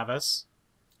at Travis.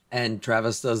 And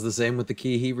Travis does the same with the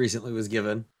key he recently was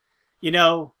given. You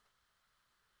know,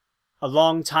 a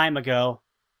long time ago,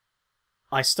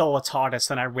 I stole a TARDIS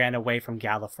and I ran away from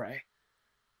Gallifrey.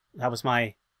 That was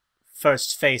my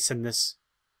first face in this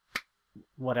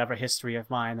whatever history of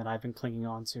mine that I've been clinging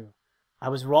on to. I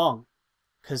was wrong,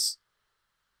 because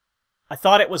I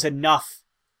thought it was enough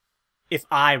if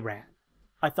I ran.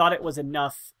 I thought it was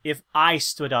enough if I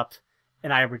stood up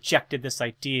and I rejected this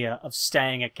idea of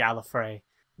staying at Gallifrey,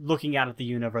 looking out at the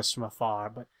universe from afar.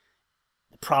 But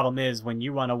the problem is, when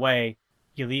you run away,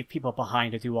 you leave people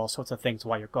behind to do all sorts of things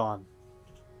while you're gone.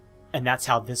 And that's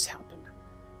how this happened.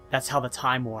 That's how the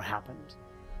Time War happened.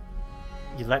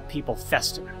 You let people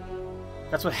fester.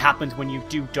 That's what happens when you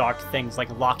do dark things like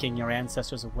locking your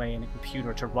ancestors away in a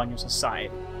computer to run your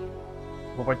society.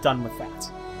 Well, we're done with that.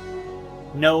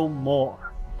 No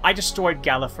more. I destroyed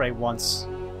Gallifrey once,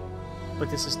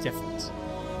 but this is different.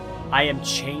 I am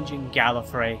changing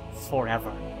Gallifrey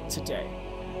forever today,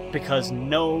 because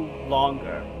no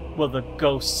longer will the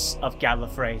ghosts of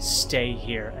Gallifrey stay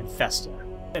here and fester.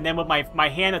 And then with my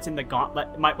hand that's in the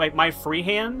gauntlet, my free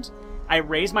hand, I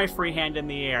raise my free hand in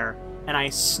the air, and I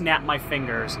snap my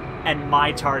fingers, and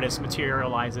my TARDIS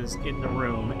materializes in the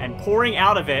room, and pouring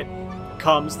out of it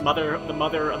comes the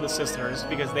mother of the sisters,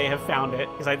 because they have found it,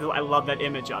 because I love that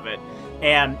image of it.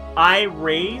 And I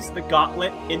raise the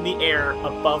gauntlet in the air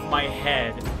above my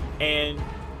head, and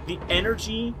the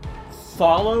energy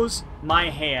follows my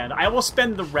hand. I will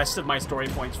spend the rest of my story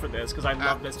points for this, because I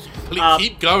love this. Please,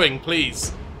 keep going,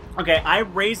 please. Okay, I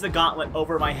raise the gauntlet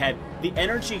over my head. The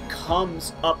energy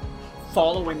comes up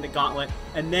following the gauntlet,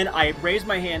 and then I raise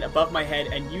my hand above my head,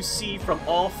 and you see from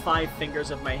all 5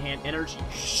 fingers of my hand energy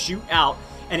shoot out,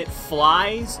 and it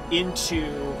flies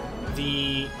into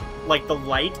the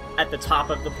light at the top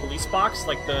of the police box,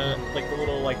 like the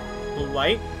little blue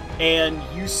light, and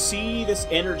you see this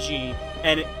energy,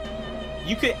 and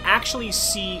you could actually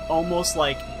see almost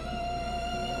like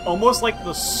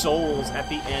the souls at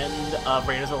the end of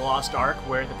Raiders of the Lost Ark,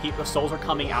 where the souls are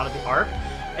coming out of the Ark.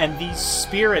 And these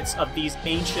spirits of these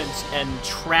ancient and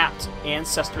trapped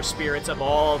ancestor spirits of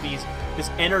all these, this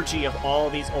energy of all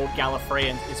these old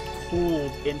Gallifreyans is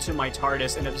pulled into my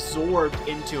TARDIS and absorbed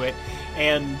into it.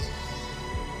 And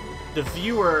the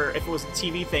viewer, if it was a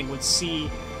TV thing, would see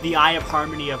the Eye of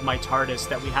Harmony of my TARDIS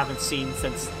that we haven't seen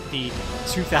since the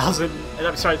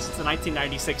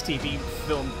 1996 TV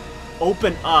film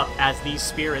open up as these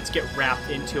spirits get wrapped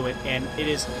into it, and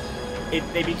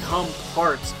they become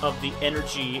part of the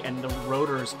energy and the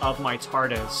rotors of my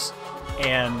TARDIS.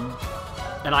 And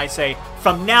I say,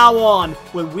 from now on,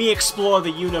 when we explore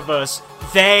the universe,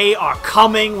 they are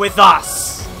coming with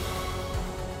us!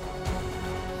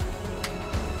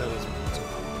 That is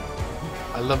beautiful.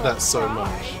 I love that so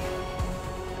much.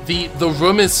 The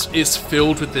room is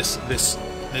filled with this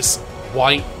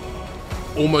white,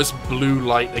 almost blue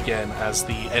light again, as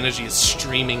the energy is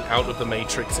streaming out of the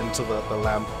Matrix into the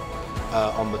lamp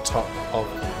on the top of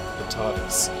the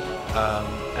TARDIS,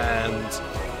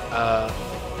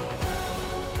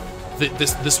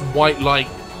 this white light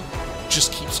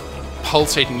just keeps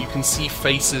pulsating. You can see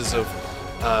faces of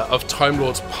Time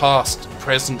Lords past,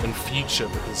 present, and future,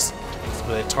 because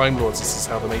they're Time Lords. This is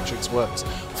how the Matrix works,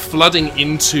 flooding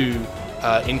into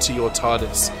your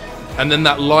TARDIS. And then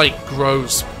that light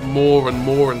grows more and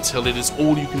more until it is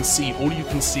all you can see. All you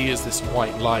can see is this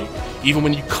white light. Even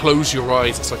when you close your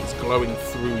eyes, it's like it's glowing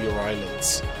through your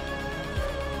eyelids.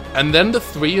 And then the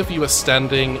 3 of you are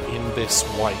standing in this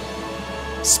white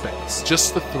space.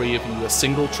 Just the 3 of you, a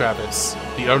single Travis,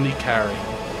 the only Carrie,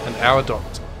 and our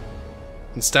Doctor.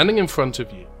 And standing in front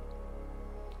of you,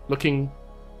 looking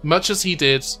much as he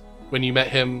did when you met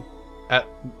him at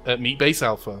Meat Base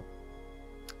Alpha,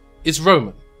 is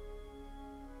Roman.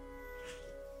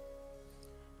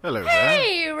 Hello there.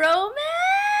 Hey, Roman!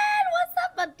 What's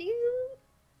up, my dude?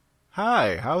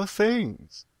 Hi, how are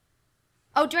things?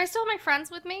 Oh, do I still have my friends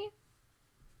with me?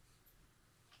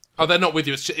 Oh, they're not with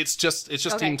you. It's just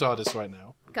Okay. Team TARDIS right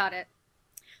now. Got it.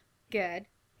 Good.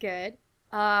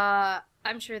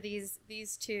 I'm sure these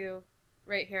 2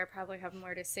 right here probably have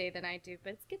more to say than I do,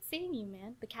 but it's good seeing you,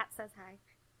 man. The cat says hi.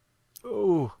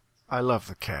 Oh, I love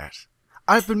the cat.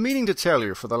 I've been meaning to tell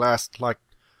you for the last,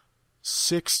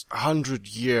 600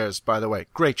 years, by the way.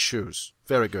 Great shoes.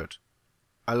 Very good.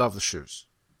 I love the shoes.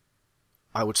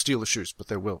 I would steal the shoes, but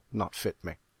they will not fit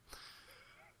me.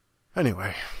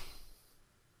 Anyway.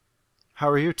 How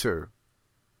are you 2?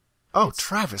 Oh,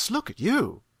 Travis, look at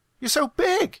you. You're so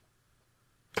big.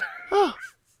 Oh.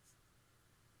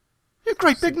 You're a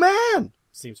great big man.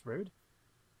 Seems rude.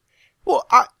 Well,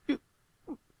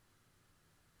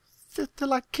 they're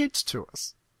like kids to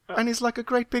us. And he's like a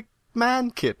great big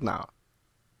man kid now.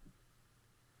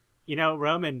 You know,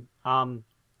 Roman,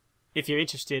 if you're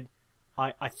interested,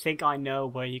 I think I know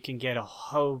where you can get a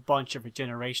whole bunch of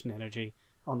regeneration energy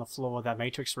on the floor of that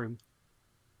Matrix room.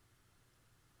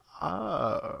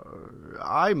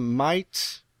 I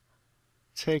might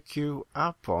take you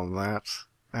up on that,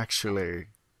 actually.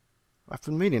 I've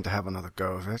been meaning to have another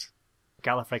go of it.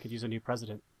 Gallifrey could use a new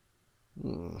president.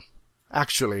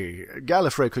 Actually,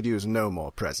 Gallifrey could use no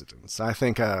more presidents. I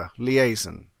think a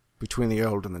liaison between the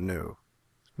old and the new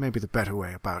may be the better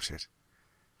way about it.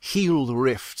 Heal the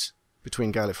rift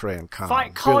between Gallifrey and Khan.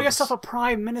 Fine, call yourself a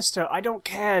prime minister. I don't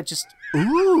care. Just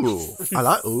ooh, I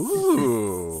like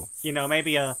ooh. You know,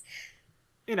 maybe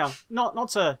not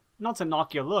to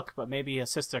knock your look, but maybe a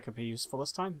sister could be useful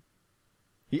this time.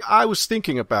 Yeah, I was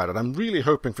thinking about it. I'm really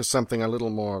hoping for something a little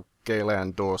more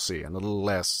Galen Dorsey and a little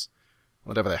less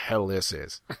whatever the hell this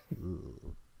is.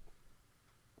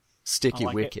 Sticky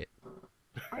like wicket.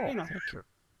 You know. Thank you.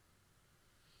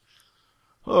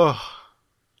 Oh.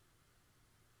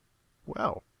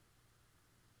 Well.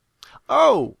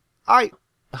 Oh, I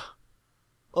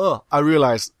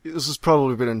realize this has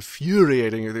probably been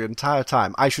infuriating you the entire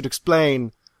time. I should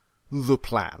explain the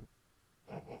plan.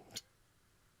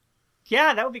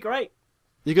 Yeah, that would be great.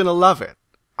 You're gonna love it.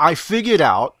 I figured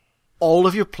out all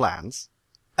of your plans,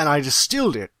 and I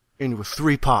distilled it into a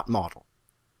 3-part model.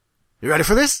 You ready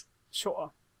for this?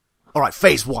 Sure. Alright,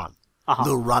 phase 1. Uh-huh.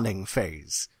 The running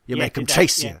phase. You Yeah, make them do that,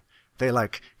 chase yeah. you. They,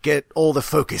 get all the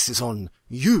focus is on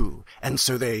you, and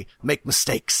so they make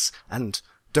mistakes and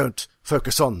don't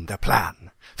focus on their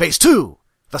plan. Phase 2.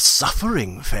 The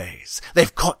suffering phase.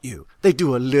 They've caught you. They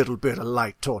do a little bit of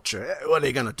light torture. What are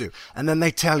you gonna do? And then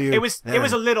they tell you... It was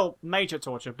a little major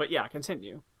torture, but yeah,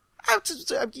 continue.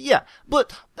 Yeah,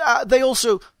 but they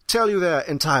also tell you their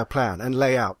entire plan and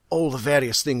lay out all the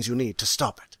various things you need to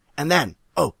stop it. And then,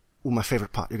 my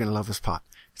favorite part. You're gonna love this part.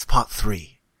 It's part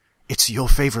 3. It's your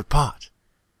favorite part.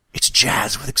 It's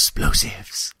jazz with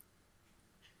explosives.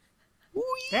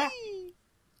 Yeah.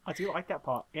 I do like that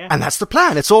part, yeah. And that's the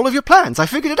plan. It's all of your plans. I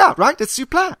figured it out, right? It's your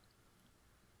plan.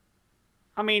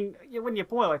 I mean, when you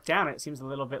boil it down, it seems a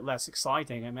little bit less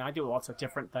exciting. I mean, I do lots of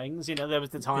different things. You know, there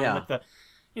was the time with the...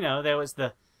 You know, there was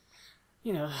the...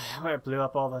 You know, where it blew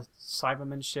up all the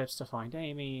Cyberman ships to find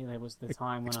Amy. There was the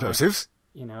time when Explosives?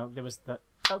 there was the...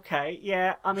 Okay,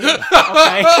 yeah, I mean,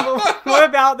 okay. What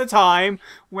about the time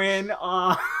when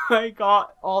I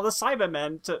got all the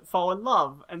Cybermen to fall in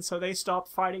love, and so they stopped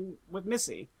fighting with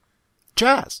Missy?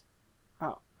 Jazz.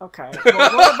 Oh, okay.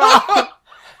 Well, what about...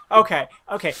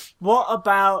 Okay. What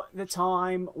about the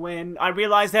time when I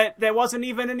realized that there wasn't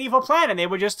even an evil plan, and they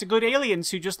were just good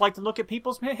aliens who just like to look at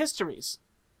people's histories?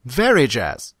 Very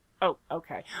jazz. Oh,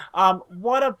 okay.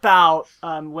 What about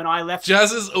when I left...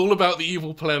 Jazz is all about the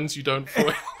evil plans you don't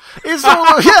foil. It's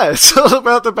all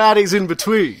about the baddies in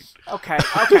between. Okay.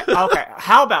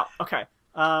 How about... Okay.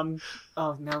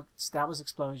 Oh, no, that was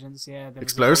explosions, yeah. There was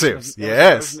Explosives,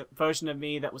 there was a version of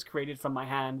me that was created from my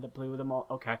hand that blew them all.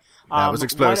 Okay. That was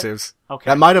explosives. Okay.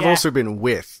 That might have also been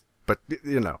with, but,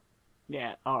 you know.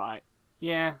 Yeah, alright.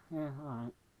 Yeah,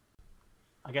 alright.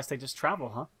 I guess they just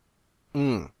travel,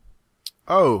 huh?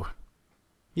 Oh,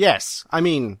 yes. I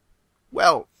mean,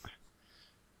 well,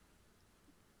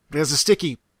 there's a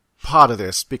sticky part of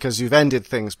this because you've ended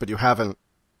things, but you haven't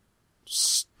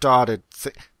started.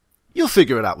 You'll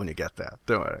figure it out when you get there.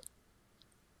 Don't worry.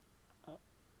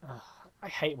 I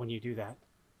hate when you do that.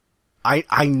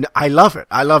 I love it.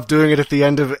 I love doing it at the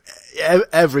end of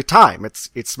every time.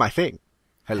 It's my thing.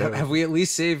 Hello. Have we at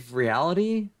least saved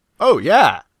reality? Oh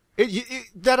yeah.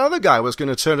 That other guy was going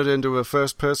to turn it into a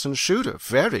first-person shooter.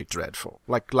 Very dreadful.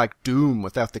 Like Doom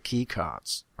without the key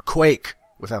cards. Or Quake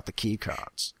without the key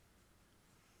cards.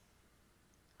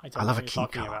 I love a key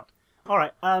card. All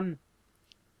right.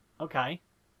 Okay.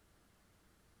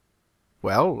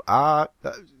 Well,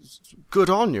 good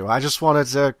on you. I just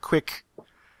wanted a quick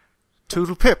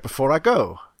toodle pip before I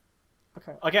go.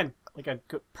 Okay. Again,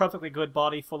 perfectly good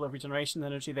body, full of regeneration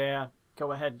energy there.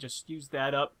 Go ahead, just use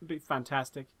that up. It'd be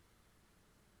fantastic.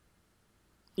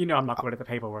 You know I'm not good at the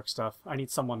paperwork stuff. I need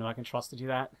someone who I can trust to do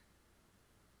that.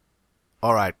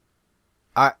 All right.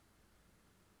 I'm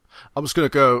just going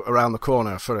to go around the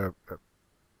corner for a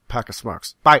pack of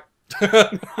smokes. Bye.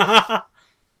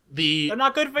 They're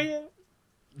not good for you?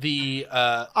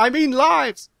 I mean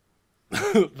lives!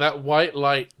 That white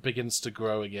light begins to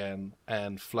grow again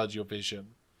and flood your vision.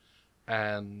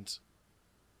 And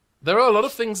there are a lot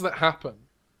of things that happen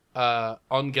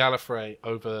on Gallifrey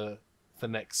over the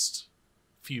next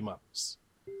few months.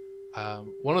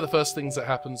 One of the first things that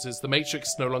happens is the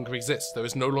Matrix no longer exists. There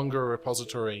is no longer a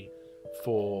repository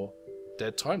for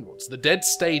dead Time Lords. The dead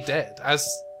stay dead, as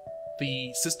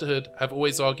the Sisterhood have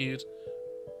always argued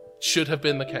should have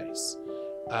been the case.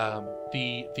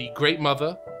 The Great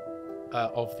Mother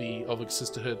of the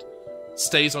Sisterhood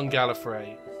stays on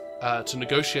Gallifrey to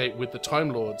negotiate with the Time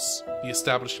Lords the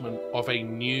establishment of a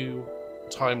new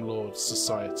Time Lord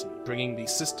society, bringing the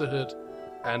Sisterhood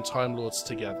and Time Lords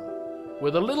together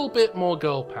with a little bit more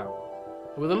girl power,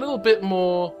 with a little bit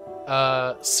more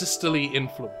sisterly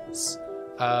influence.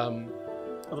 A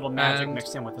little magic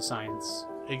mixed in with the science.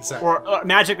 Exactly. Or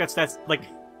magic that's like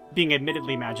being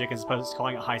admittedly magic as opposed to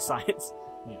calling it high science.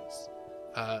 Yes.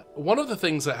 One of the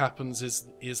things that happens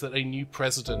is that a new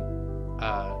president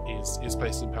is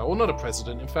placed in power. Well, not a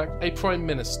president, in fact, a prime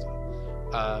minister,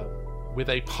 with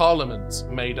a parliament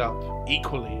made up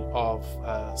equally of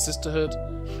Sisterhood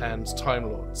and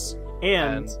Time Lords.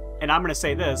 And I'm going to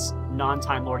say this,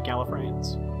 non-Time Lord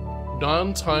Gallifreyans.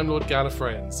 Non-Time Lord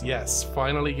Gallifreyans, yes,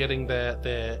 finally getting their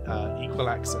equal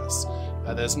access.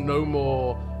 There's no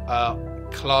more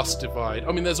class divide.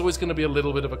 I mean, there's always going to be a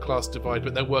little bit of a class divide,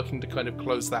 but they're working to kind of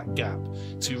close that gap,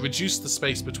 to reduce the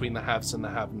space between the haves and the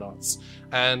have-nots.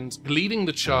 And leading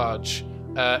the charge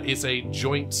is a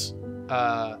joint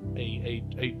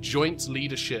joint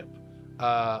leadership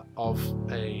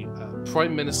of a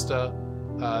Prime Minister,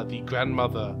 the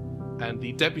Grandmother, and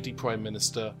the Deputy Prime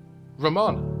Minister,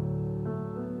 Romana.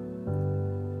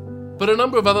 But a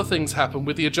number of other things happen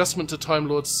with the adjustment to Time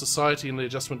Lord society and the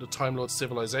adjustment to Time Lord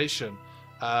civilization.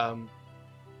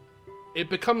 It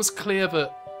becomes clear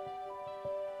that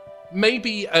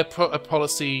maybe a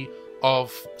policy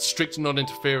of strict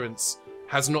non-interference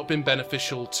has not been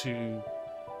beneficial to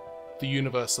the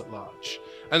universe at large.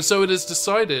 And so it is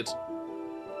decided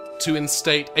to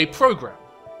instate a program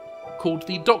called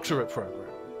the Doctorate Program,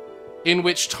 in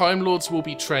which Time Lords will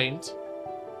be trained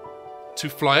to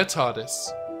fly a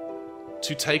TARDIS,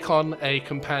 to take on a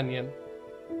companion,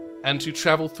 and to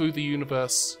travel through the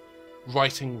universe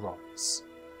righting wrongs.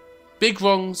 Big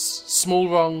wrongs, small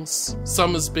wrongs,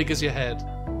 some as big as your head.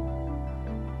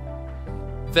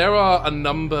 There are a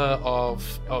number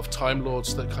of Time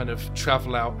Lords that kind of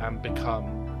travel out and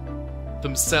become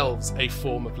themselves a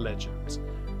form of legend.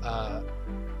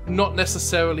 Not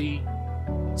necessarily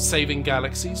saving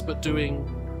galaxies, but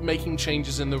making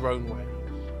changes in their own way.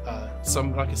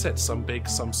 Some, like I said, some big,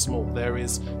 some small. There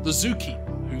is the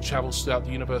Zookeeper, who travels throughout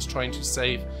the universe trying to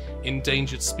save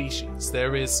endangered species.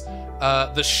 There is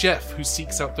the Chef, who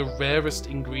seeks out the rarest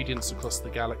ingredients across the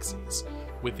galaxies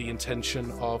with the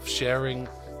intention of sharing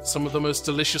some of the most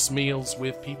delicious meals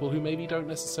with people who maybe don't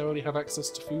necessarily have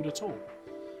access to food at all.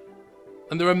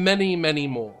 And there are many, many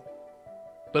more.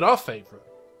 But our favourite,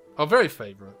 our very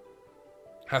favourite,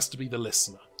 has to be the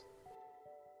Listener.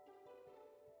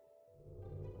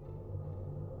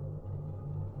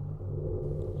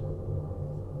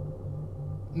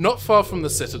 Not far from the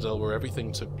Citadel where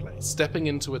everything took place, stepping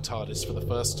into a TARDIS for the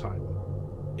first time,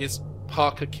 is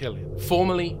Parker Killian,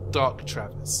 formerly Dark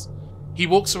Travis. He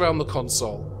walks around the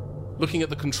console, looking at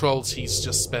the controls he's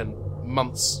just spent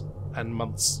months and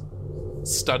months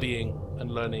studying and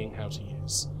learning how to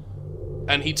use.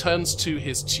 And he turns to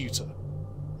his tutor,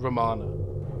 Romana,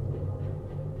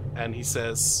 and he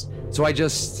says, So I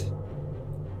just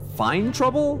find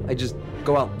trouble? I just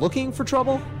go out looking for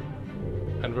trouble?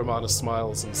 And Romana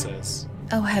smiles and says,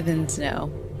 Oh heavens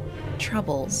no.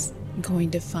 Trouble's going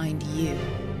to find you.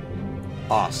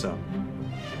 Awesome.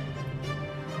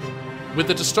 With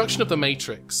the destruction of the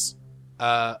Matrix,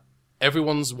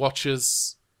 everyone's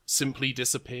watchers simply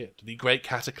disappeared. The great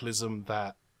cataclysm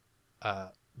that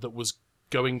was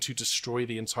going to destroy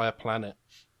the entire planet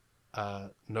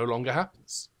no longer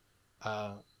happens.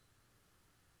 But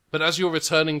as you're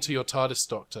returning to your TARDIS,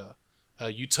 Doctor,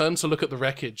 you turn to look at the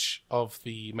wreckage of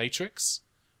the Matrix,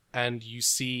 and you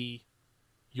see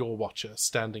your watcher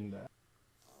standing there.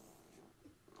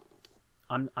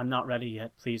 I'm not ready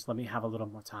yet. Please let me have a little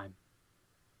more time.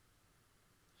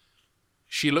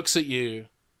 She looks at you,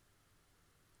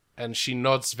 and she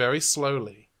nods very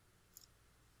slowly,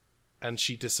 and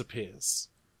she disappears,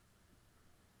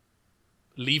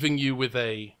 leaving you with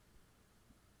a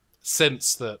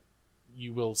sense that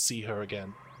you will see her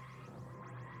again.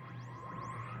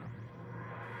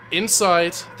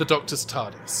 Inside the Doctor's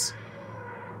TARDIS,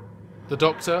 the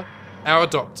Doctor, our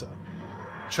Doctor,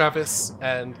 Travis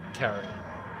and Carrie,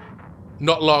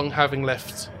 not long having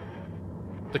left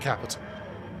the capital,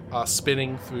 are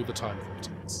spinning through the time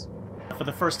vortex. For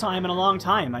the first time in a long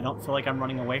time, I don't feel like I'm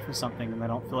running away from something, and I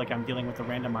don't feel like I'm dealing with the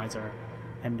randomizer.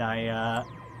 And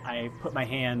I put my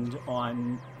hand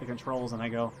on the controls and I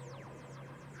go,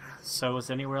 So is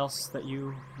there anywhere else that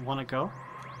you want to go?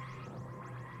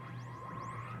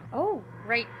 Oh,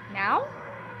 right now?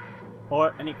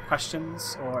 Or any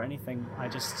questions or anything?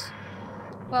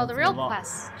 Well, the real Well-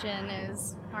 question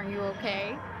is, are you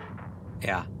okay?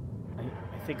 Yeah.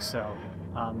 I think so.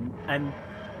 And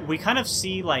we kind of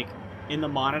see, like, in the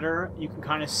monitor, you can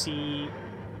kind of see,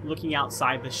 looking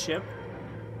outside the ship,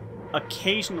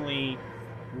 occasionally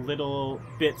little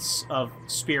bits of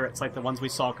spirits, like the ones we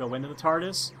saw go into the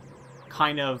TARDIS,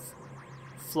 kind of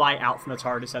fly out from the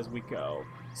TARDIS as we go.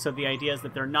 So the idea is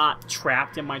that they're not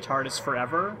trapped in my TARDIS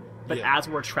forever, but Yeah. as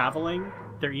we're traveling,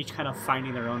 they're each kind of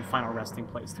finding their own final resting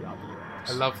place throughout the universe.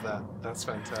 I love that. That's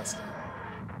fantastic.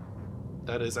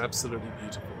 That is absolutely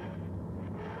beautiful.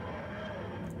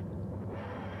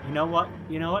 You know what?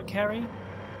 You know what, Carrie?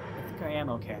 I think I am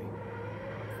okay.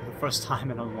 For the first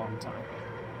time in a long time.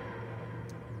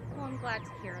 Well, I'm glad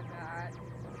to hear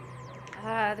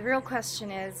that. The real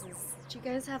question is do you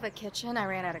guys have a kitchen? I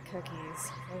ran out of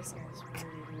cookies. Those guys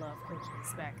really love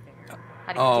cookies back there.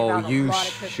 How do you give out a you lot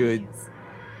of should. cookies?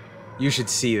 You should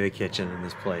see the kitchen in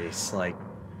this place. Like,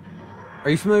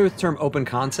 are you familiar with the term open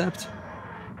concept?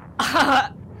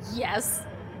 Yes.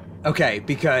 Okay,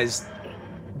 because,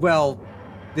 well,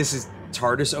 this is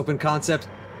TARDIS open concept.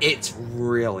 It's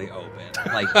really open.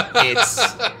 Like,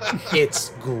 it's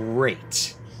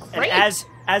great. And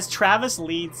as Travis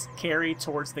leads Carrie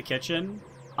towards the kitchen,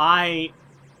 I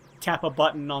tap a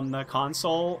button on the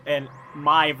console, and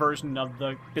my version of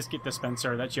the biscuit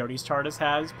dispenser that Jody's TARDIS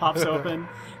has pops open,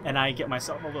 and I get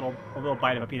myself a little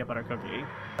bite of a peanut butter cookie.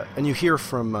 And you hear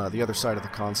from the other side of the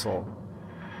console,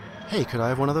 "Hey, could I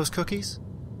have one of those cookies?"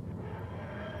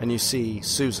 And you see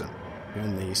Susan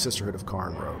in the Sisterhood of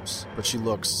Karn robes, but she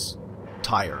looks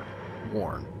tired,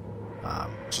 worn.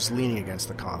 She's leaning against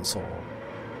the console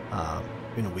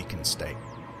in a weakened state.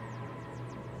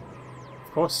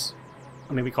 Of course.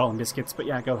 I mean, we call them biscuits, but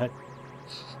yeah, go ahead.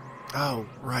 Oh,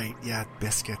 right, yeah,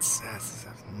 biscuits.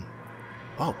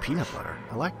 Oh, peanut butter.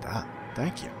 I like that.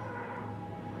 Thank you.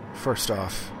 First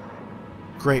off,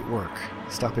 great work.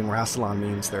 Stopping Rassilon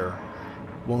means there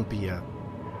won't be a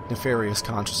nefarious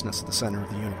consciousness at the center of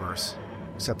the universe.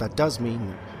 Except that does mean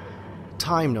that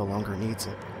time no longer needs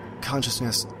a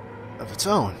consciousness of its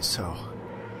own, so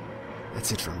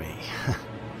that's it for me.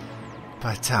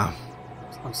 But,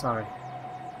 I'm sorry.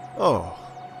 oh,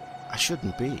 I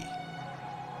shouldn't be.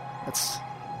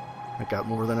 I got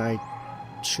more than I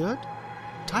should?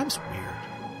 Time's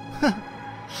weird.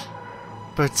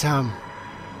 But,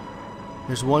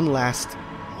 there's one last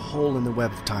hole in the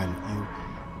web of time that you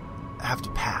have to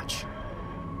patch.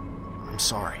 I'm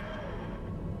sorry.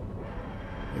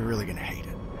 You're really gonna hate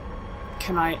it.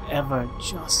 Can I ever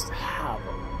just have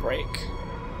a break?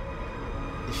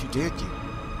 If you did, you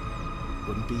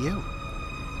wouldn't be you.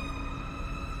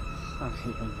 I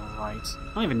hate when you're right.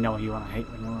 I don't even know you and I hate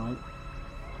when you're right.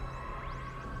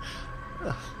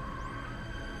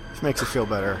 If it makes you feel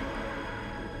better,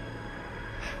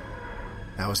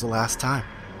 that was the last time.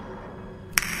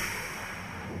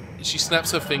 She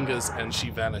snaps her fingers and she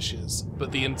vanishes,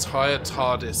 but the entire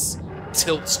TARDIS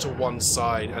tilts to one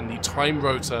side and the time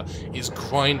rotor is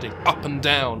grinding up and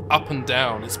down, up and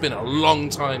down. It's been a long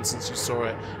time since you saw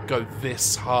it go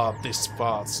this hard, this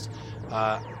fast.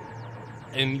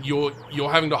 And you're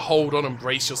having to hold on and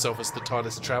brace yourself as the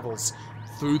TARDIS travels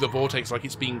through the vortex like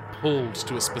it's being pulled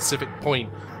to a specific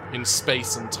point in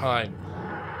space and time.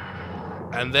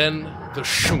 And then the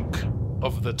shunk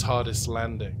of the TARDIS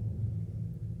landing.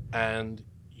 And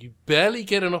you barely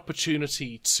get an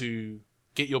opportunity to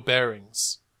get your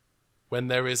bearings when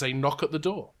there is a knock at the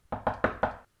door.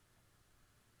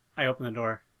 I open the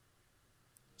door.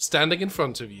 Standing in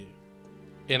front of you,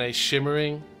 in a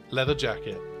shimmering leather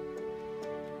jacket,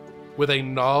 with a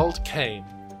gnarled cane,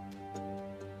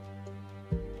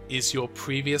 is your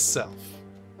previous self,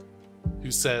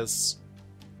 who says,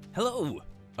 "Hello,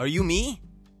 are you me?"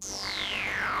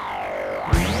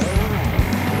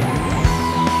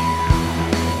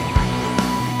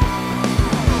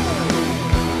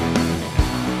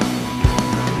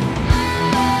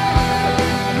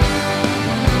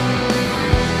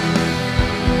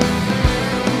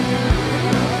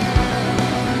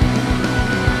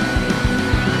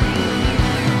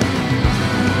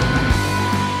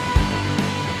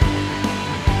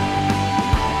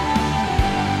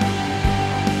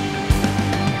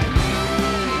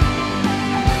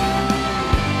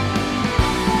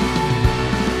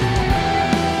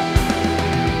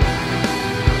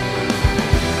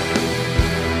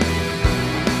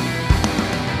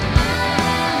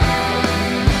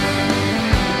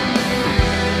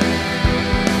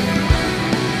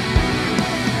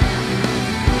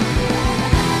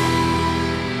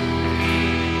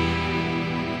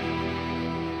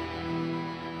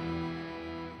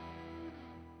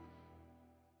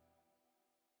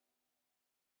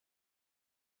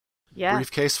 Yeah.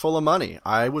 Briefcase full of money.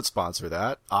 I would sponsor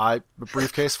that. A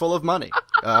briefcase full of money.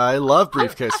 I love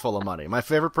briefcase full of money. My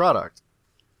favorite product.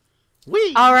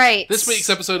 Wee. All right. This week's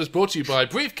episode is brought to you by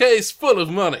Briefcase Full of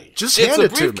Money. Just it's hand a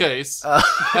it to me. briefcase,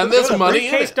 and there's money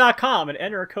in it. Briefcase.com and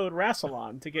enter code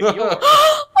Rassilon to get yours.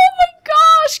 Oh my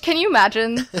gosh! Can you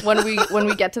imagine when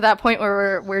we get to that point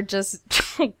where we're just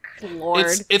Lord?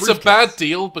 It's a bad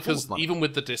deal because even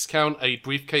with the discount, a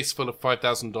briefcase full of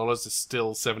 $5,000 is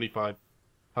still $7,500.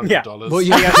 Yeah. Well,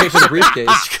 you gotta pay for the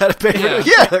briefcase. You gotta pay for it.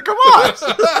 Yeah. Yeah, come on.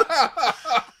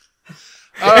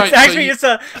 All right, It's actually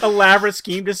so just a elaborate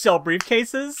scheme to sell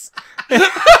briefcases.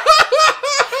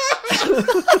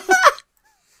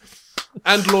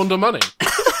 and launder money.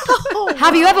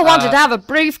 Have you ever wanted to have a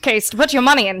briefcase to put your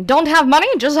money in? Don't have money?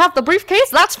 Just have the briefcase?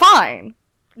 That's fine.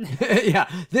 Yeah,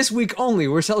 this week only,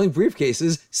 we're selling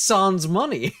briefcases sans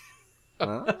money.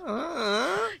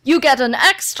 You get an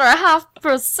extra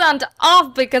 0.5%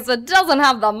 off because it doesn't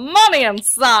have the money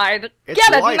inside. It's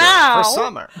Get it lighter now. for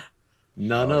summer.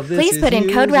 None of this Please is put in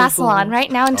code usable. Rassilon right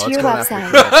now into Oh, it's your going after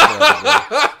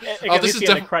website. you. It this is is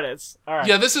in the credits. All right.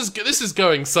 Yeah, this is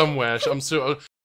going somewhere. I'm sure.